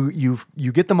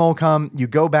 You get the mole come. You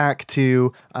go back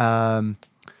to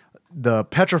the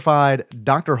petrified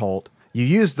Dr. Holt. You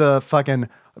use the fucking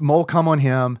mole come on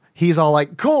him. He's all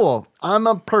like, cool, I'm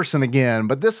a person again,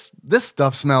 but this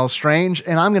stuff smells strange,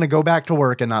 and I'm going to go back to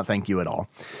work and not thank you at all.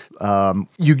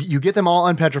 You get them all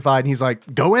unpetrified, and he's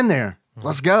like, go in there.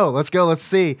 Let's go, let's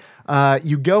see.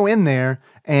 You go in there,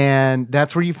 and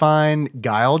that's where you find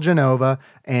Guile Genova,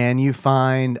 and you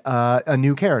find a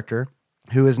new character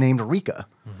who is named Rika.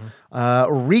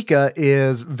 Rika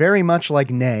is very much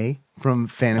like Nay from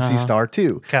Phantasy Star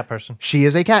 2. cat person. She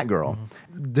is a cat girl.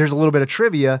 There's a little bit of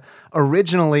trivia.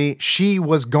 Originally, she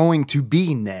was going to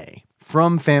be Nay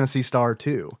from Phantasy Star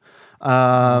 2.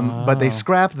 But they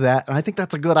scrapped that, and I think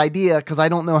that's a good idea because I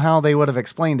don't know how they would have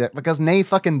explained it because Nay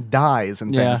fucking dies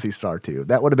in Phantasy Star 2.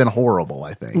 That would have been horrible,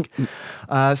 I think.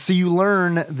 So you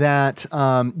learn that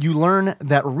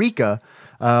Rika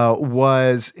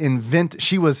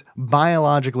she was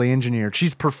biologically engineered.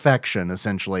 She's perfection,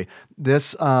 essentially.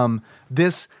 This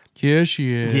Yeah,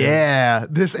 she is. yeah,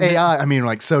 this AI, I mean,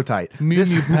 like, so tight. Mew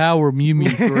Mew power, Mew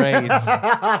Mew grace.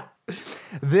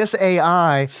 This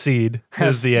AI Seed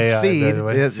is the AI. Seed by the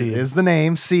way. is the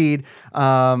name. Seed.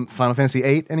 Final Fantasy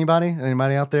VIII.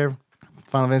 Anybody out there?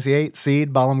 Final Fantasy VIII.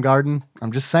 Seed. Balamb Garden.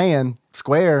 I'm just saying.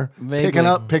 Square. Vaguely. Picking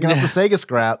up the Sega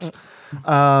scraps.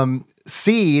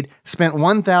 Seed spent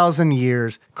 1,000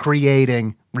 years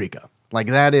creating Rika. Like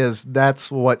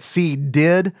that's what Seed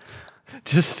did.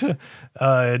 Just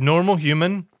a normal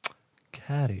human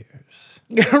cat ears.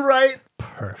 Right?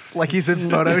 Perfect. Like he's in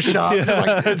Photoshop.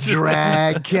 Just like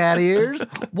drag cat ears.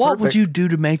 What would you do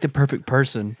to make the perfect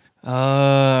person?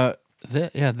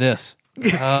 This.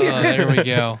 There we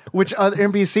go. Which other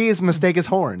NPCs mistake as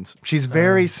horns. She's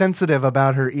very sensitive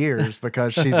about her ears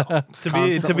because she's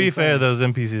To be fair, those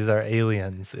NPCs are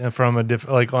aliens from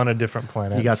on a different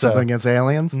planet. You got something against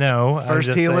aliens? No. I'm First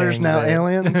just healers, saying now that-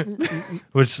 aliens?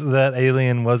 Which that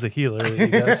alien was a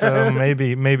healer. So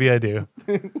maybe I do.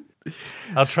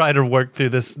 I'll try to work through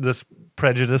this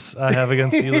prejudice I have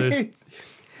against healers.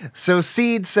 So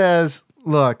Seed says,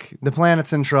 look, the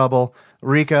planet's in trouble.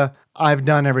 Rika, I've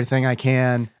done everything I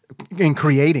can in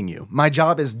creating you. My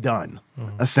job is done,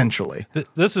 essentially.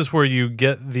 This is where you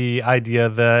get the idea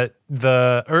that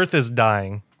the Earth is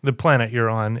dying. The planet you're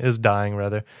on is dying,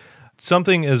 rather.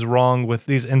 Something is wrong with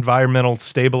these environmental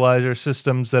stabilizer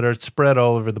systems that are spread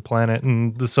all over the planet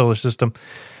and the solar system,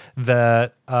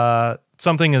 that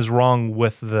something is wrong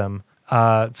with them.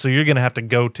 So you're going to have to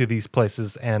go to these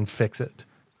places and fix it.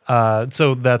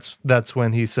 So that's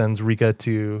when he sends Rika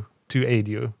to aid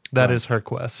you. That is her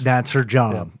quest. That's her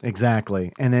job,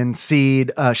 exactly. And then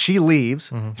Seed, she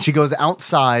leaves. She goes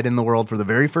outside in the world for the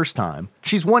very first time.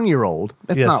 She's 1 year old.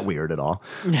 That's Yes. not weird at all.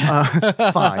 It's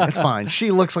fine. It's fine.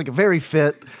 She looks like a very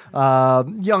fit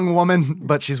young woman,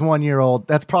 but she's 1 year old.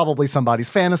 That's probably somebody's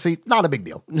fantasy. Not a big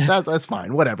deal. That's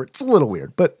fine. Whatever. It's a little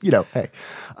weird, but hey,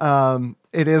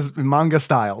 it is manga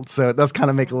styled, so it does kind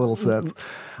of make a little sense.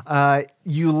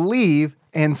 You leave.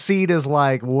 And Seed is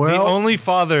like, well, the only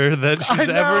father that she's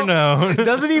ever known.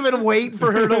 Doesn't even wait for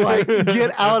her to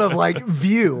get out of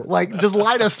view. Just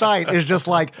line of sight is just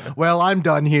like, well, I'm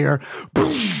done here.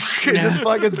 It just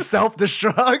fucking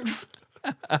self-destructs.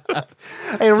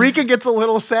 And Rika gets a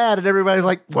little sad and everybody's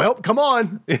like, well, come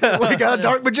on. We got a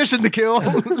dark magician to kill.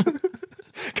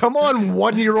 Come on,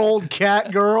 1 year old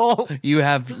cat girl. You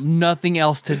have nothing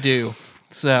else to do.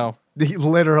 So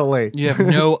Literally. you have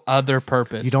no other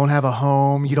purpose. You don't have a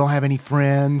home. You don't have any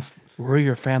friends. We're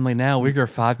your family now. We're your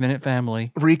 5-minute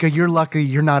family. Rika, you're lucky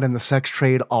you're not in the sex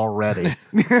trade already.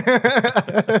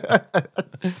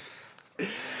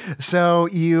 So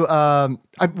you,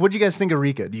 what do you guys think of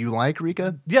Rika? Do you like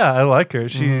Rika? Yeah, I like her.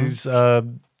 She's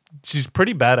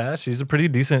pretty badass. She's a pretty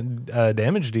decent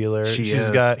damage dealer.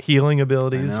 She's got healing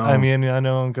abilities. I mean, I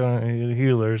know I'm going to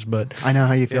healers, but I know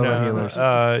how you feel about healers.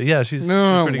 Yeah, she's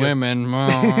pretty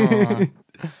women.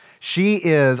 She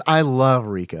is. I love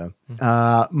Rika.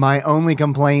 My only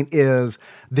complaint is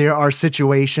there are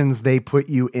situations they put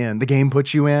you in, the game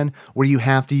puts you in, where you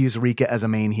have to use Rika as a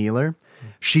main healer.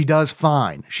 She does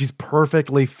fine. She's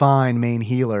perfectly fine main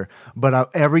healer. But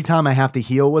every time I have to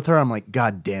heal with her, I'm like,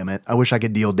 God damn it. I wish I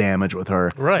could deal damage with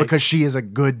her. Right. Because she is a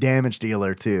good damage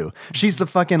dealer too. She's the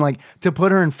fucking, like, to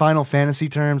put her in Final Fantasy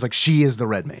terms, like, she is the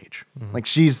red mage. Like,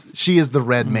 she is the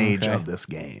red mage of this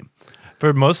game.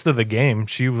 For most of the game,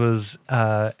 she was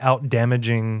out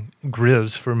damaging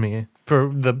Gryz for me.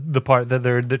 For the part that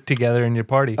they're together in your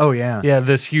party. Oh, yeah. Yeah,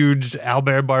 this huge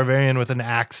owlbear barbarian with an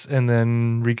axe, and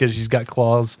then Rika, she's got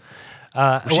claws.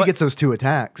 She gets those 2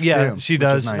 attacks, yeah, too, she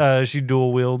does. Nice. She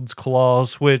dual wields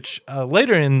claws, which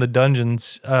later in the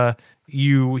dungeons,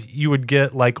 you would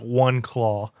get like 1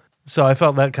 claw. So I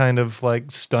felt that kind of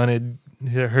like stunted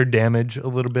her damage a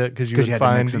little bit because you would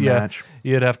find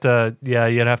you'd have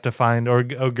to find or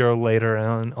go later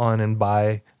on and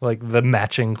buy like the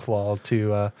matching claw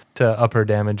to up her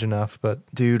damage enough. But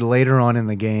dude, later on in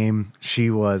the game,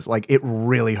 she was like, it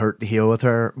really hurt to heal with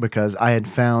her because I had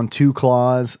found 2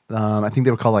 claws. I think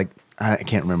they were called, like, I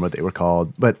can't remember what they were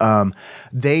called, but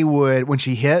they would, when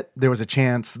she hit, there was a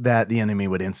chance that the enemy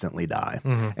would instantly die,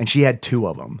 and she had 2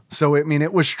 of them. So I mean,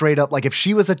 it was straight up like if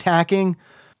she was attacking,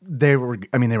 they were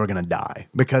going to die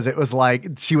because it was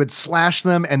like she would slash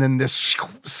them and then this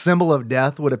symbol of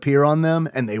death would appear on them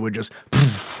and they would just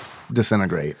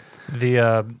disintegrate.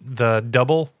 The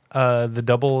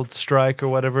double strike or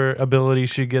whatever ability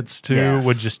she gets to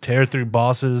would just tear through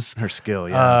bosses. Her skill,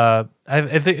 yeah.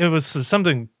 I think it was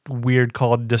something weird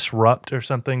called disrupt or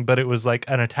something, but it was like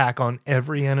an attack on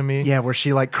every enemy. Yeah, where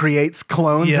she like creates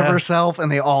clones of herself and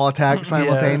they all attack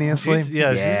simultaneously.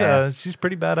 She's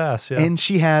pretty badass. Yeah, and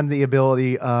she had the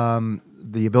ability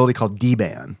called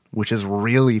D-Ban, which is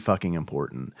really fucking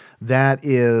important. That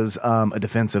is a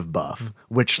defensive buff,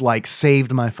 which like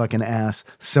saved my fucking ass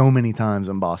so many times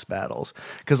in boss battles.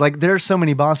 Because like there's so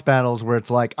many boss battles where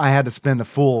it's like I had to spend a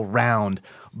full round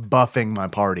buffing my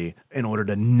party in order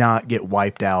to not get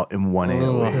wiped out in one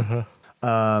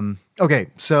AoE. Okay,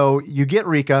 so you get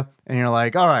Rika, and you're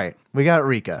like, all right, we got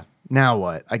Rika. Now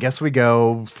what? I guess we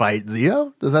go fight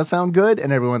Zio? Does that sound good?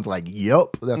 And everyone's like,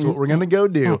 yup, that's what we're going to go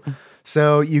do.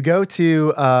 So you go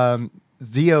to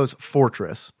Zio's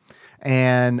fortress,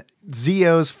 and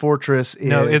Zio's fortress is...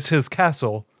 No, it's his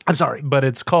castle. I'm sorry. But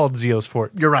it's called Zio's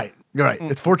fort. You're right.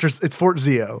 It's Fort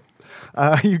Zio.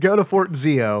 You go to Fort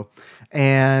Zio,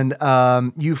 and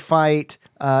you fight...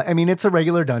 it's a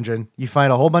regular dungeon. You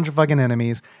fight a whole bunch of fucking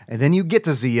enemies, and then you get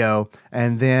to Zio,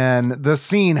 and then the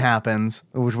scene happens,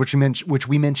 which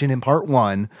we mentioned in part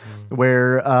 1,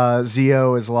 where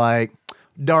Zio is like,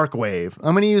 Dark Wave.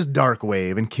 I'm going to use Dark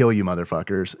Wave and kill you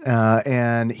motherfuckers.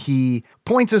 And he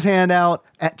points his hand out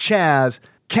at Chaz,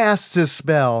 casts his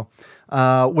spell,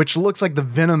 which looks like the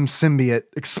Venom symbiote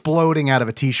exploding out of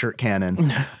a t-shirt cannon.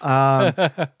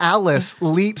 Alys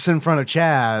leaps in front of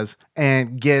Chaz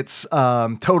and gets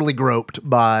totally groped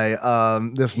by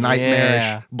this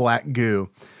nightmarish black goo.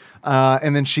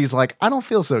 And then she's like, I don't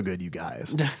feel so good, you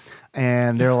guys.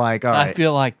 And they're like, all right. I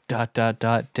feel like ...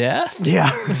 death. Yeah.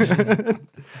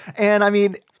 And I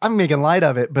mean, I'm making light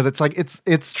of it, but it's like,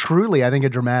 it's truly, I think, a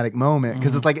dramatic moment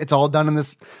because it's like, it's all done in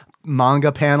this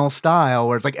manga panel style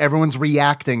where it's like everyone's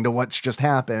reacting to what's just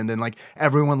happened and like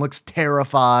everyone looks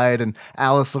terrified and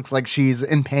Alys looks like she's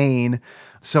in pain.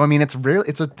 So, I mean, it's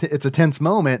a tense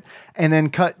moment. And then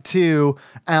cut to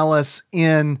Alys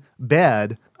in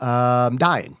bed,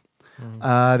 dying.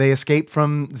 They escape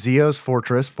from Zio's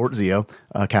fortress, Fort Zio,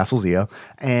 Castle Zio,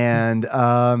 and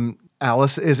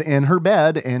Alys is in her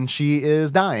bed and she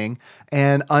is dying.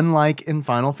 And unlike in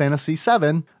Final Fantasy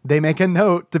VII, they make a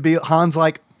note to be, Hahn's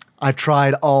like, I've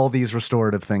tried all these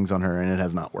restorative things on her and it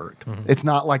has not worked. It's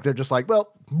not like they're just like,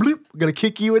 well, bloop, gonna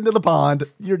kick you into the pond.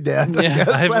 You're dead.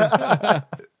 Yeah,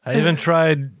 I even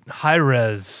tried high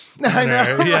res. I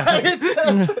know.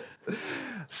 Yeah.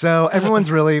 So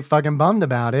everyone's really fucking bummed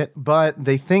about it, but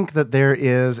they think that there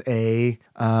is a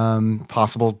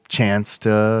possible chance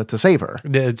to save her.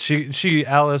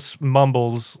 Alys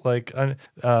mumbles like,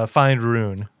 find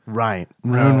Rune. Right.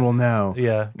 Rune will know.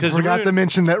 Yeah. Forgot to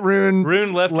mention that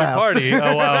Rune left your party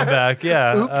a while back.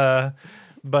 Yeah. Oops.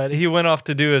 But he went off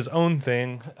to do his own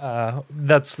thing.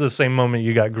 That's the same moment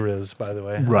you got Gryz, by the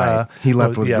way. Right. He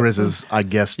left with Gryz's, I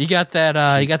guess. You got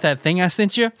that? You got that thing I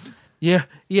sent you? Yeah.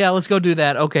 Let's go do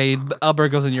that. Okay,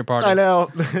 Albergo's in your party. I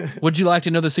know. Would you like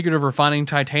to know the secret of refining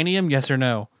titanium? Yes or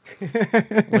no?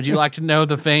 Would you like to know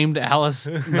the famed Alys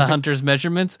the Hunter's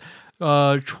measurements?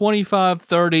 25,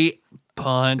 30,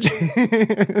 punch.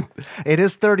 It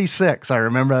is 36. I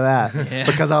remember that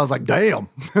because I was like, damn.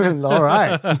 All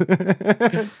right.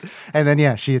 And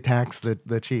then, she attacks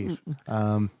the chief.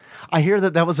 I hear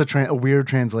that was a weird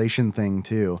translation thing,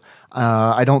 too.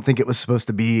 I don't think it was supposed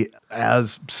to be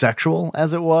as sexual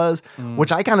as it was,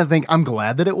 which I kind of think I'm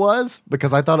glad that it was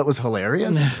because I thought it was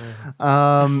hilarious.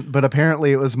 But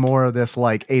apparently it was more of this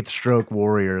like eighth stroke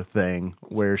warrior thing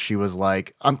where she was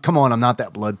like, come on, I'm not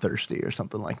that bloodthirsty or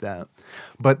something like that.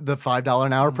 But the $5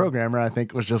 an hour programmer, I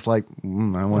think, was just like,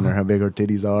 I wonder how big her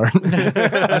titties are.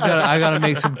 I gotta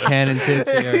make some canon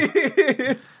tits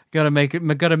here. Gotta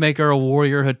make her a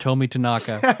warrior Hitomi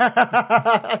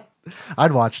Tanaka.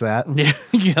 I'd watch that. Yeah.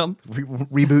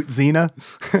 Reboot Xena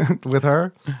with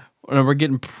her. We're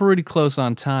getting pretty close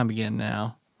on time again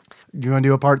now. Do you want to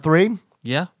do a part 3?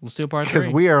 Yeah, let's do a part 3.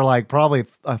 Because we are like probably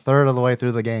a third of the way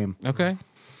through the game. Okay.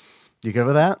 You good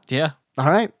with that? Yeah. All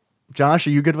right. Josh, are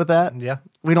you good with that? Yeah.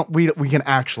 We can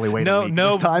actually wait a week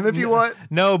this time if you want.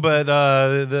 No, but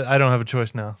I don't have a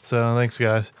choice now. So thanks,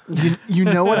 guys. You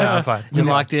know what? I'm fine. You're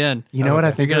locked in. You know what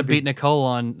I think? You're gonna beat Nicole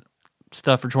on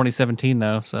stuff for 2017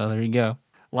 though. So there you go.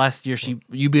 Last year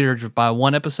you beat her by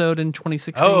one episode in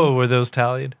 2016. Oh, were those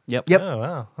tallied? Yep. Oh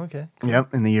wow. Okay.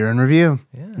 Yep. In the year in review.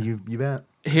 Yeah. You bet.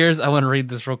 I want to read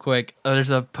this real quick. There's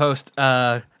a post.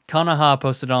 Kanaha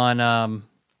posted on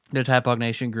the Tadpog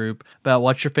Nation group about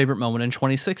what's your favorite moment in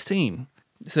 2016.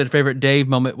 He said favorite Dave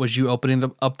moment was you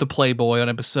opening up the Playboy on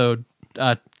episode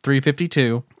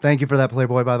 352. Thank you for that,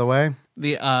 Playboy, by the way.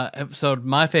 The episode,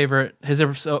 favorite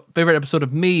episode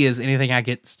of me is anything I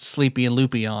get sleepy and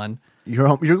loopy on.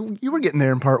 You were getting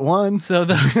there in part 1. So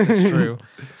that's true.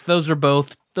 So those are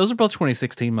both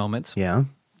 2016 moments. Yeah.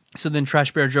 So then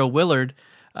Trash Bear Joe Willard,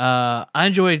 I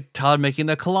enjoyed Todd making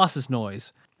the Colossus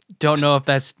noise. Don't know if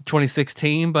that's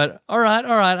 2016, but all right,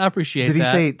 I appreciate that. Did he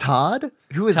say Todd?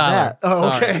 Who is Tyler. that?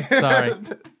 Oh, okay. Sorry.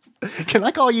 Can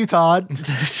I call you Todd?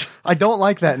 I don't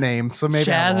like that name, so maybe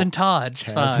Chaz and Todd. It's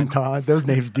Chaz fine. and Todd. Those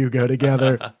names do go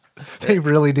together. They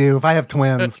really do. If I have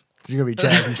twins, you're gonna be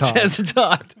Chaz and Todd. Chaz and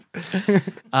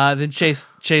Todd. Then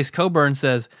Chase Coburn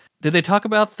says, did they talk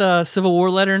about the Civil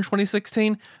War letter in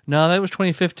 2016? No, that was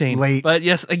 2015. Late. But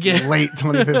yes, again. Late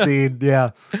 2015, yeah.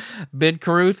 Bid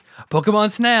Caruth, Pokemon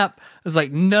Snap. It was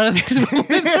like, none of these moments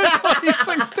are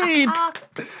 2016.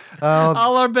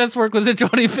 All our best work was in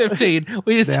 2015.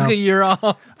 We just took a year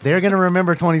off. They're going to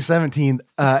remember 2017,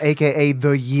 a.k.a.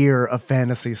 the year of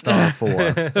Phantasy Star 4.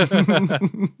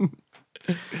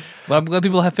 Well, I'm glad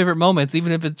people have favorite moments,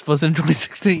 even if it wasn't in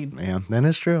 2016. Yeah, that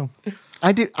is true.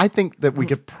 I think that we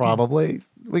could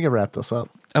wrap this up.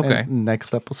 Okay.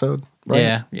 Next episode.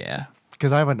 Right? Yeah.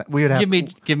 Because we would have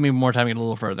give me more time to get a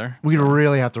little further. We'd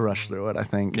really have to rush through it, I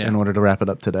think, in order to wrap it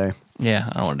up today. Yeah,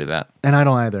 I don't want to do that. And I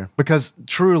don't either, because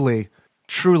truly,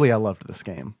 I loved this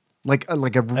game. I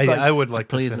would like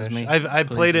to pleases finish. me. I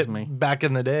played it me. back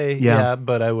in the day, Yeah.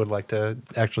 but I would like to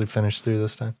actually finish through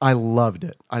this time. I loved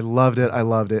it. I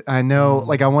know,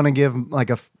 I want to give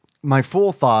my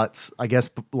full thoughts, I guess,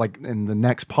 like in the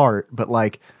next part. But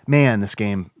man, this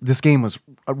game was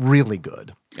really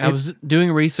good. I was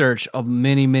doing research of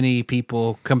many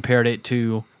people compared it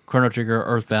to Chrono Trigger,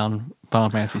 Earthbound, Final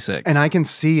Fantasy VI. And I can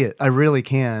see it. I really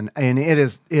can. And it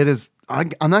is. I'm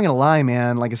not going to lie,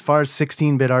 man. As far as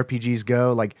 16-bit RPGs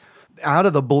go, out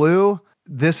of the blue,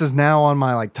 this is now on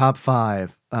my top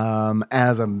 5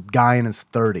 as a guy in his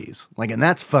 30s. And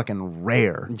that's fucking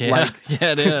rare. Yeah,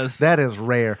 it is. That is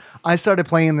rare. I started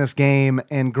playing this game,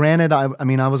 and granted, I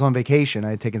was on vacation. I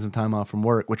had taken some time off from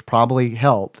work, which probably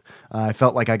helped. I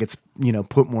felt like I could,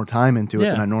 put more time into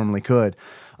it than I normally could.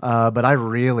 But I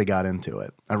really got into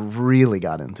it.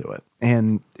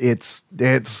 And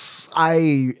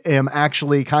I am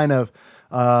actually kind of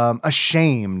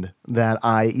ashamed that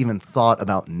I even thought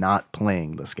about not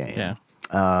playing this game. Yeah.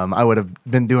 I would have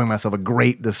been doing myself a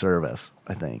great disservice,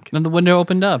 I think. Then the window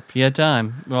opened up. You had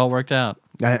time. It all worked out.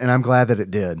 And I'm glad that it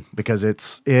did, because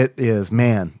it is,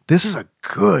 man, this is a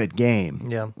good game.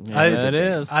 Yeah, it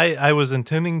is. I was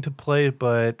intending to play,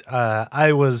 but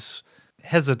I was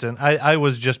hesitant. I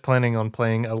was just planning on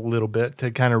playing a little bit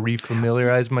to kind of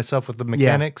refamiliarize myself with the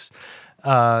mechanics,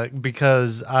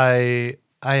 because I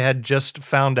I had just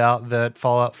found out that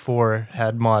Fallout 4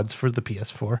 had mods for the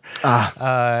PS4,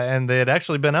 and they had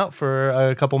actually been out for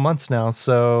a couple months now.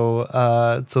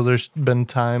 So there's been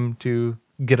time to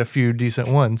get a few decent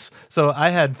ones. So I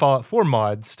had Fallout 4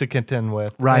 mods to contend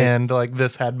with, Right. And like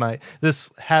this had my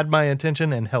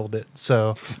attention and held it.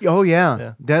 So Oh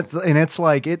yeah. It's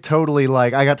like it totally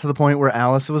like I got to the point where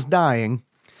Alys was dying,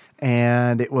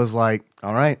 and it was like,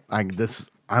 all right,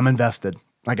 I'm invested.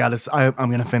 I'm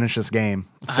gonna finish this game.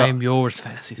 So, I am yours,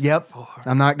 Phantasy Star yep. 4.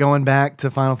 I'm not going back to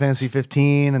Final Fantasy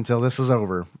 15 until this is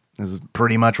over. This is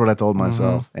pretty much what I told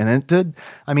myself. And it did.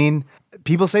 I mean,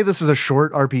 people say this is a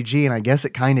short RPG, and I guess it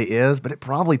kind of is, but it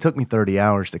probably took me 30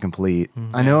 hours to complete.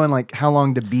 I know, and like how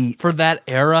long to beat. For that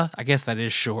era, I guess that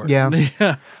is short. Yeah.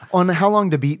 On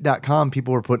howlongtobeat.com,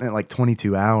 people were putting it like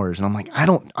 22 hours. And I'm like,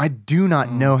 I do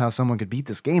not know how someone could beat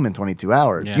this game in 22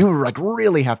 hours. Yeah. You like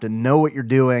really have to know what you're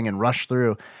doing and rush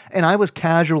through. And I was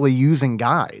casually using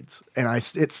guides, and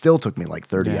it still took me like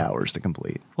 30 hours to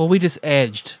complete. Well, we just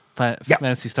edged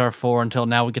Phantasy Star 4 until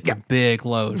now we get the big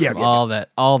load from all that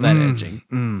edging.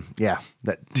 Yeah,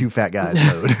 that two fat guys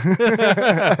mode.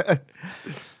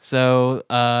 So,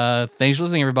 thanks for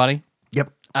listening, everybody.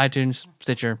 Yep. iTunes,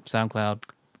 Stitcher, SoundCloud.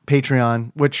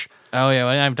 Patreon, which Oh, yeah,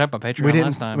 we didn't even talk about Patreon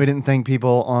last time. we didn't thank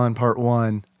people on part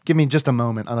 1. Give me just a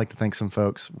moment. I'd like to thank some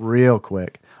folks real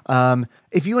quick.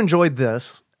 If you enjoyed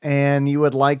this and you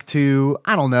would like to,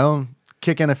 I don't know,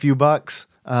 kick in a few bucks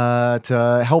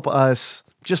to help us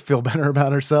just feel better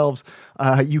about ourselves,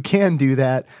 you can do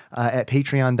that at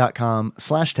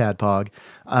patreon.com/tadpog.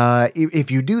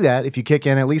 If you do that, if you kick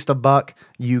in at least $1,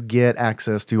 you get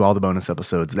access to all the bonus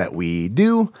episodes that we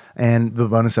do and the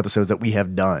bonus episodes that we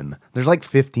have done. There's like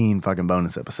 15 fucking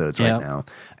bonus episodes right now.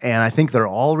 And I think they're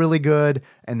all really good,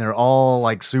 and they're all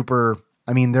like super,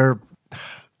 they're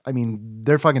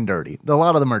fucking dirty. A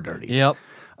lot of them are dirty. Yep.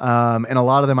 And a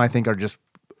lot of them I think are just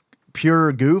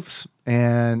pure goofs,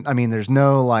 and there's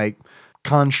no like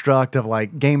construct of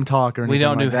like game talk or anything. We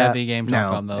don't like do that. heavy game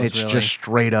talk on those. It's really. just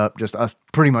straight up just us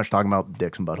pretty much talking about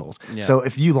dicks and buttholes. Yeah. So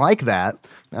if you like that,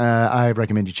 I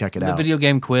recommend you check it The out. video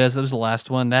game quiz, that was the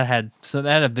last one. That had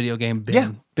a video game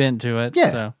bent to it.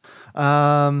 Yeah. So.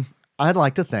 I'd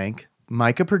like to thank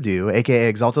Micah Purdue, aka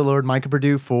Exalted Lord Micah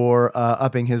Purdue, for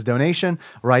upping his donation,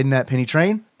 riding that penny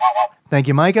train. Thank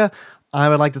you, Micah. I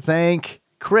would like to thank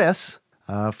Chris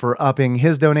for upping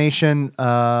his donation.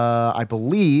 I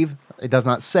believe, it does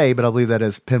not say, but I believe that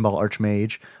is Pinball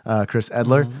Archmage, Chris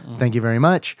Edler. Thank you very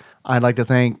much. I'd like to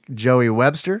thank Joey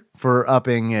Webster for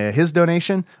upping his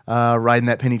donation, riding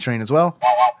that penny train as well.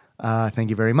 Thank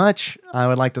you very much. I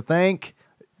would like to thank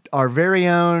our very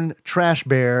own Trash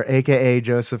Bear, a.k.a.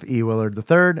 Joseph E. Willard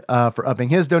III, for upping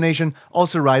his donation,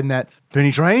 also riding that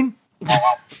penny train.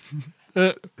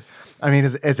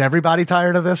 Is everybody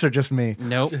tired of this or just me?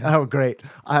 Nope. Oh, great.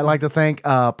 I'd like to thank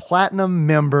Platinum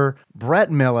member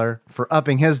Brett Miller for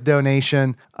upping his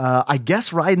donation. I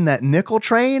guess riding that nickel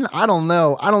train? I don't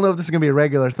know. I don't know if this is going to be a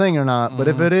regular thing or not, but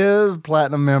if it is,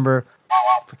 Platinum member,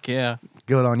 Fuck yeah.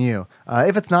 good on you.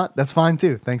 If it's not, that's fine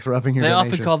too. Thanks for upping your They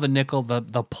donation. often call the nickel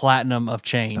the platinum of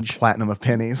change. Platinum of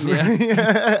pennies.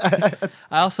 Yeah.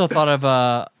 I also thought of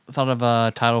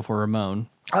a title for Ramon.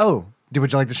 Oh,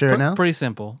 would you like to share it now? Pretty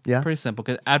simple. Yeah? Pretty simple.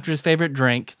 Because after his favorite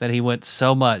drink that he went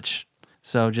so much,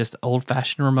 so just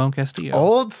old-fashioned Ramon Castillo.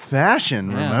 Old-fashioned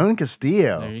Yeah. Ramon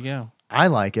Castillo. There you go. I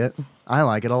like it. I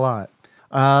like it a lot.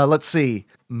 Let's see.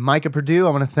 Micah Purdue,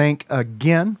 I want to thank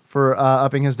again for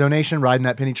upping his donation, riding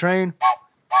that penny train.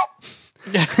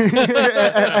 Right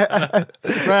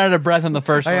out of breath on the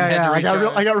first one. Had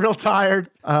to I got real tired.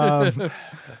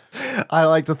 I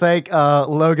like to thank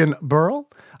Logan Burrell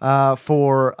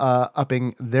for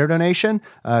upping their donation.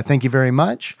 Thank you very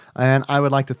much. And I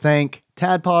would like to thank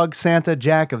Tadpog, Santa,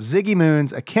 Jack of Ziggy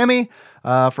Moons, Akemi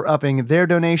for upping their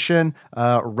donation,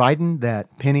 riding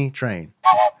that penny train.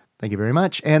 Thank you very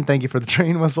much. And thank you for the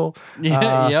train whistle.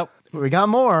 Yep. We got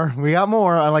more.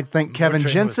 I'd like to thank Kevin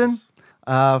train Jensen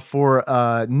for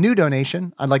a new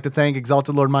donation. I'd like to thank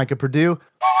Exalted Lord Micah Purdue,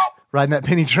 riding that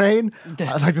penny train.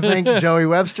 I'd like to thank Joey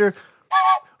Webster,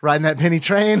 riding that penny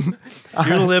train.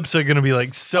 your lips are going to be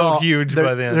like so huge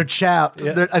by then. They're chapped.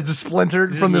 Yeah. They're just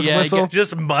splintered from this yeah, you whistle.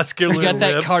 Just muscular You got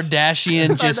that lips.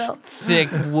 Kardashian, just thick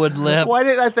wood lip. Why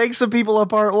didn't I thank some people on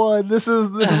part 1? This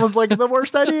was like the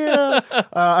worst idea.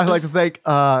 I'd like to thank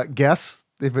guess.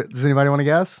 Does anybody want to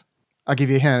guess? I'll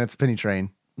give you a hint. It's penny train.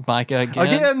 Micah again.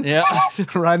 Again? Yeah.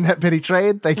 Riding that penny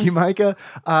train. Thank you, Micah.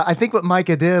 I think what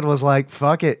Micah did was like,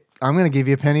 fuck it. I'm going to give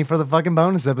you a penny for the fucking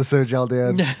bonus episode y'all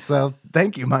did. So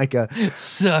thank you, Micah.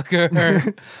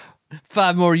 Sucker.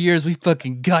 5 more years, we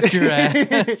fucking got your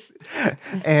ass.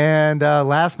 And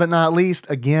last but not least,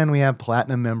 again, we have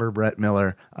platinum member Brett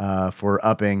Miller for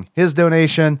upping his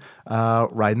donation,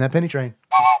 riding that penny train.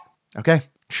 Okay,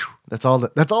 that's all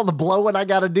the blowing I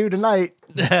got to do tonight.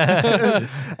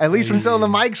 At least until the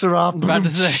mics are off. About to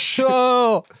say,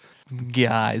 oh,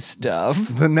 guy stuff.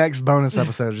 The next bonus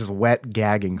episode is just wet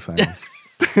gagging sounds.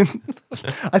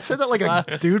 I said that like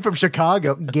a dude from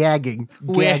Chicago. Gagging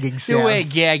sounds. Wet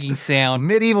gagging sound.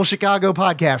 Medieval Chicago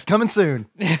podcast coming soon.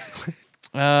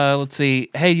 Let's see.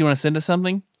 Hey, do you want to send us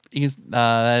something? You can,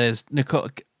 that is Nicole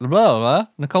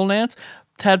Nance.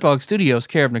 Tadpog Studios,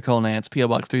 care of Nicole Nance, P.O.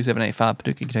 Box 3785,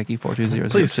 Paducah, Kentucky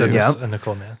 42002. Please send us a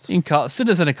Nicole Nance. You can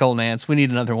send us a Nicole Nance. We need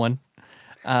another one.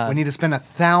 We need to spend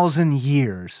 1,000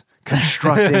 years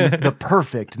constructing the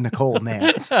perfect Nicole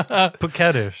Nance. Put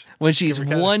catfish. When she's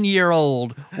 1 year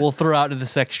old, we'll throw out to the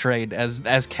sex trade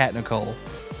as Cat Nicole.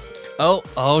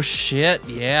 Oh shit,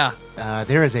 yeah.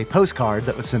 There is a postcard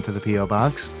that was sent to the P.O.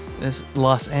 Box. This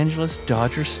Los Angeles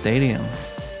Dodger Stadium.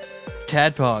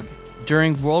 Tadpog.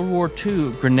 During World War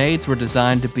II, grenades were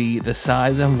designed to be the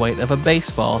size and weight of a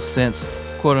baseball since,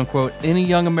 quote-unquote, any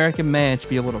young American man should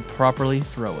be able to properly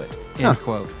throw it, end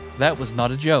quote. That was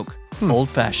not a joke.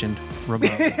 Old-fashioned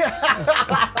Ramon.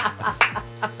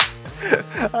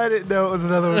 I didn't know it was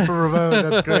another one for Ramon.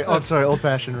 That's great. Oh, I'm sorry,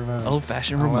 old-fashioned Ramon.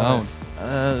 Old-fashioned Ramon.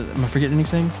 Am I forgetting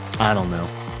anything? I don't know.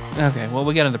 Okay, well,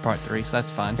 we got into part 3, so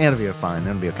that's fine. It'll be fine.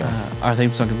 It'll be okay. Our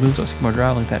theme song is Moves Us More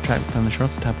Dry. Link that track from the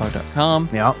shorts at tadpog.com.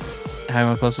 Yeah. How you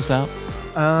want to close this out?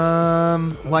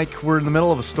 Like we're in the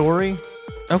middle of a story.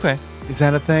 Okay. Is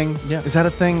that a thing? Yeah. Is that a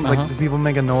thing? Uh-huh. Like, do people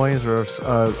make a noise or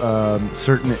a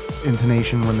certain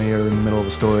intonation when they are in the middle of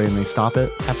a story and they stop it?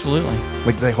 Absolutely.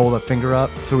 Like they hold a finger up,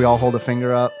 so we all hold a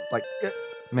finger up, like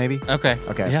maybe. Okay.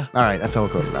 Okay. Yeah. All right. That's how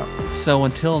we'll close it out. So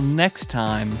until next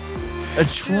time.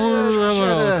 Just real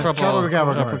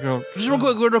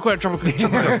quick.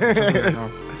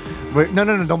 Wait, no.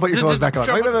 Don't put your clothes back on.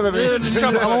 Wait.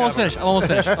 I'm almost finished.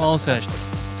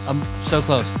 I'm so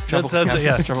close. That's it,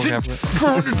 yeah. Trouble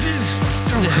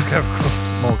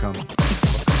Welcome.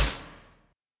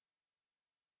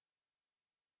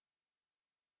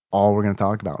 All we're going to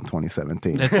talk about in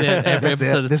 2017. That's it. Every That's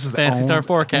episode it. This is Phantasy Star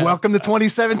IV. Welcome to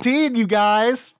 2017, you guys.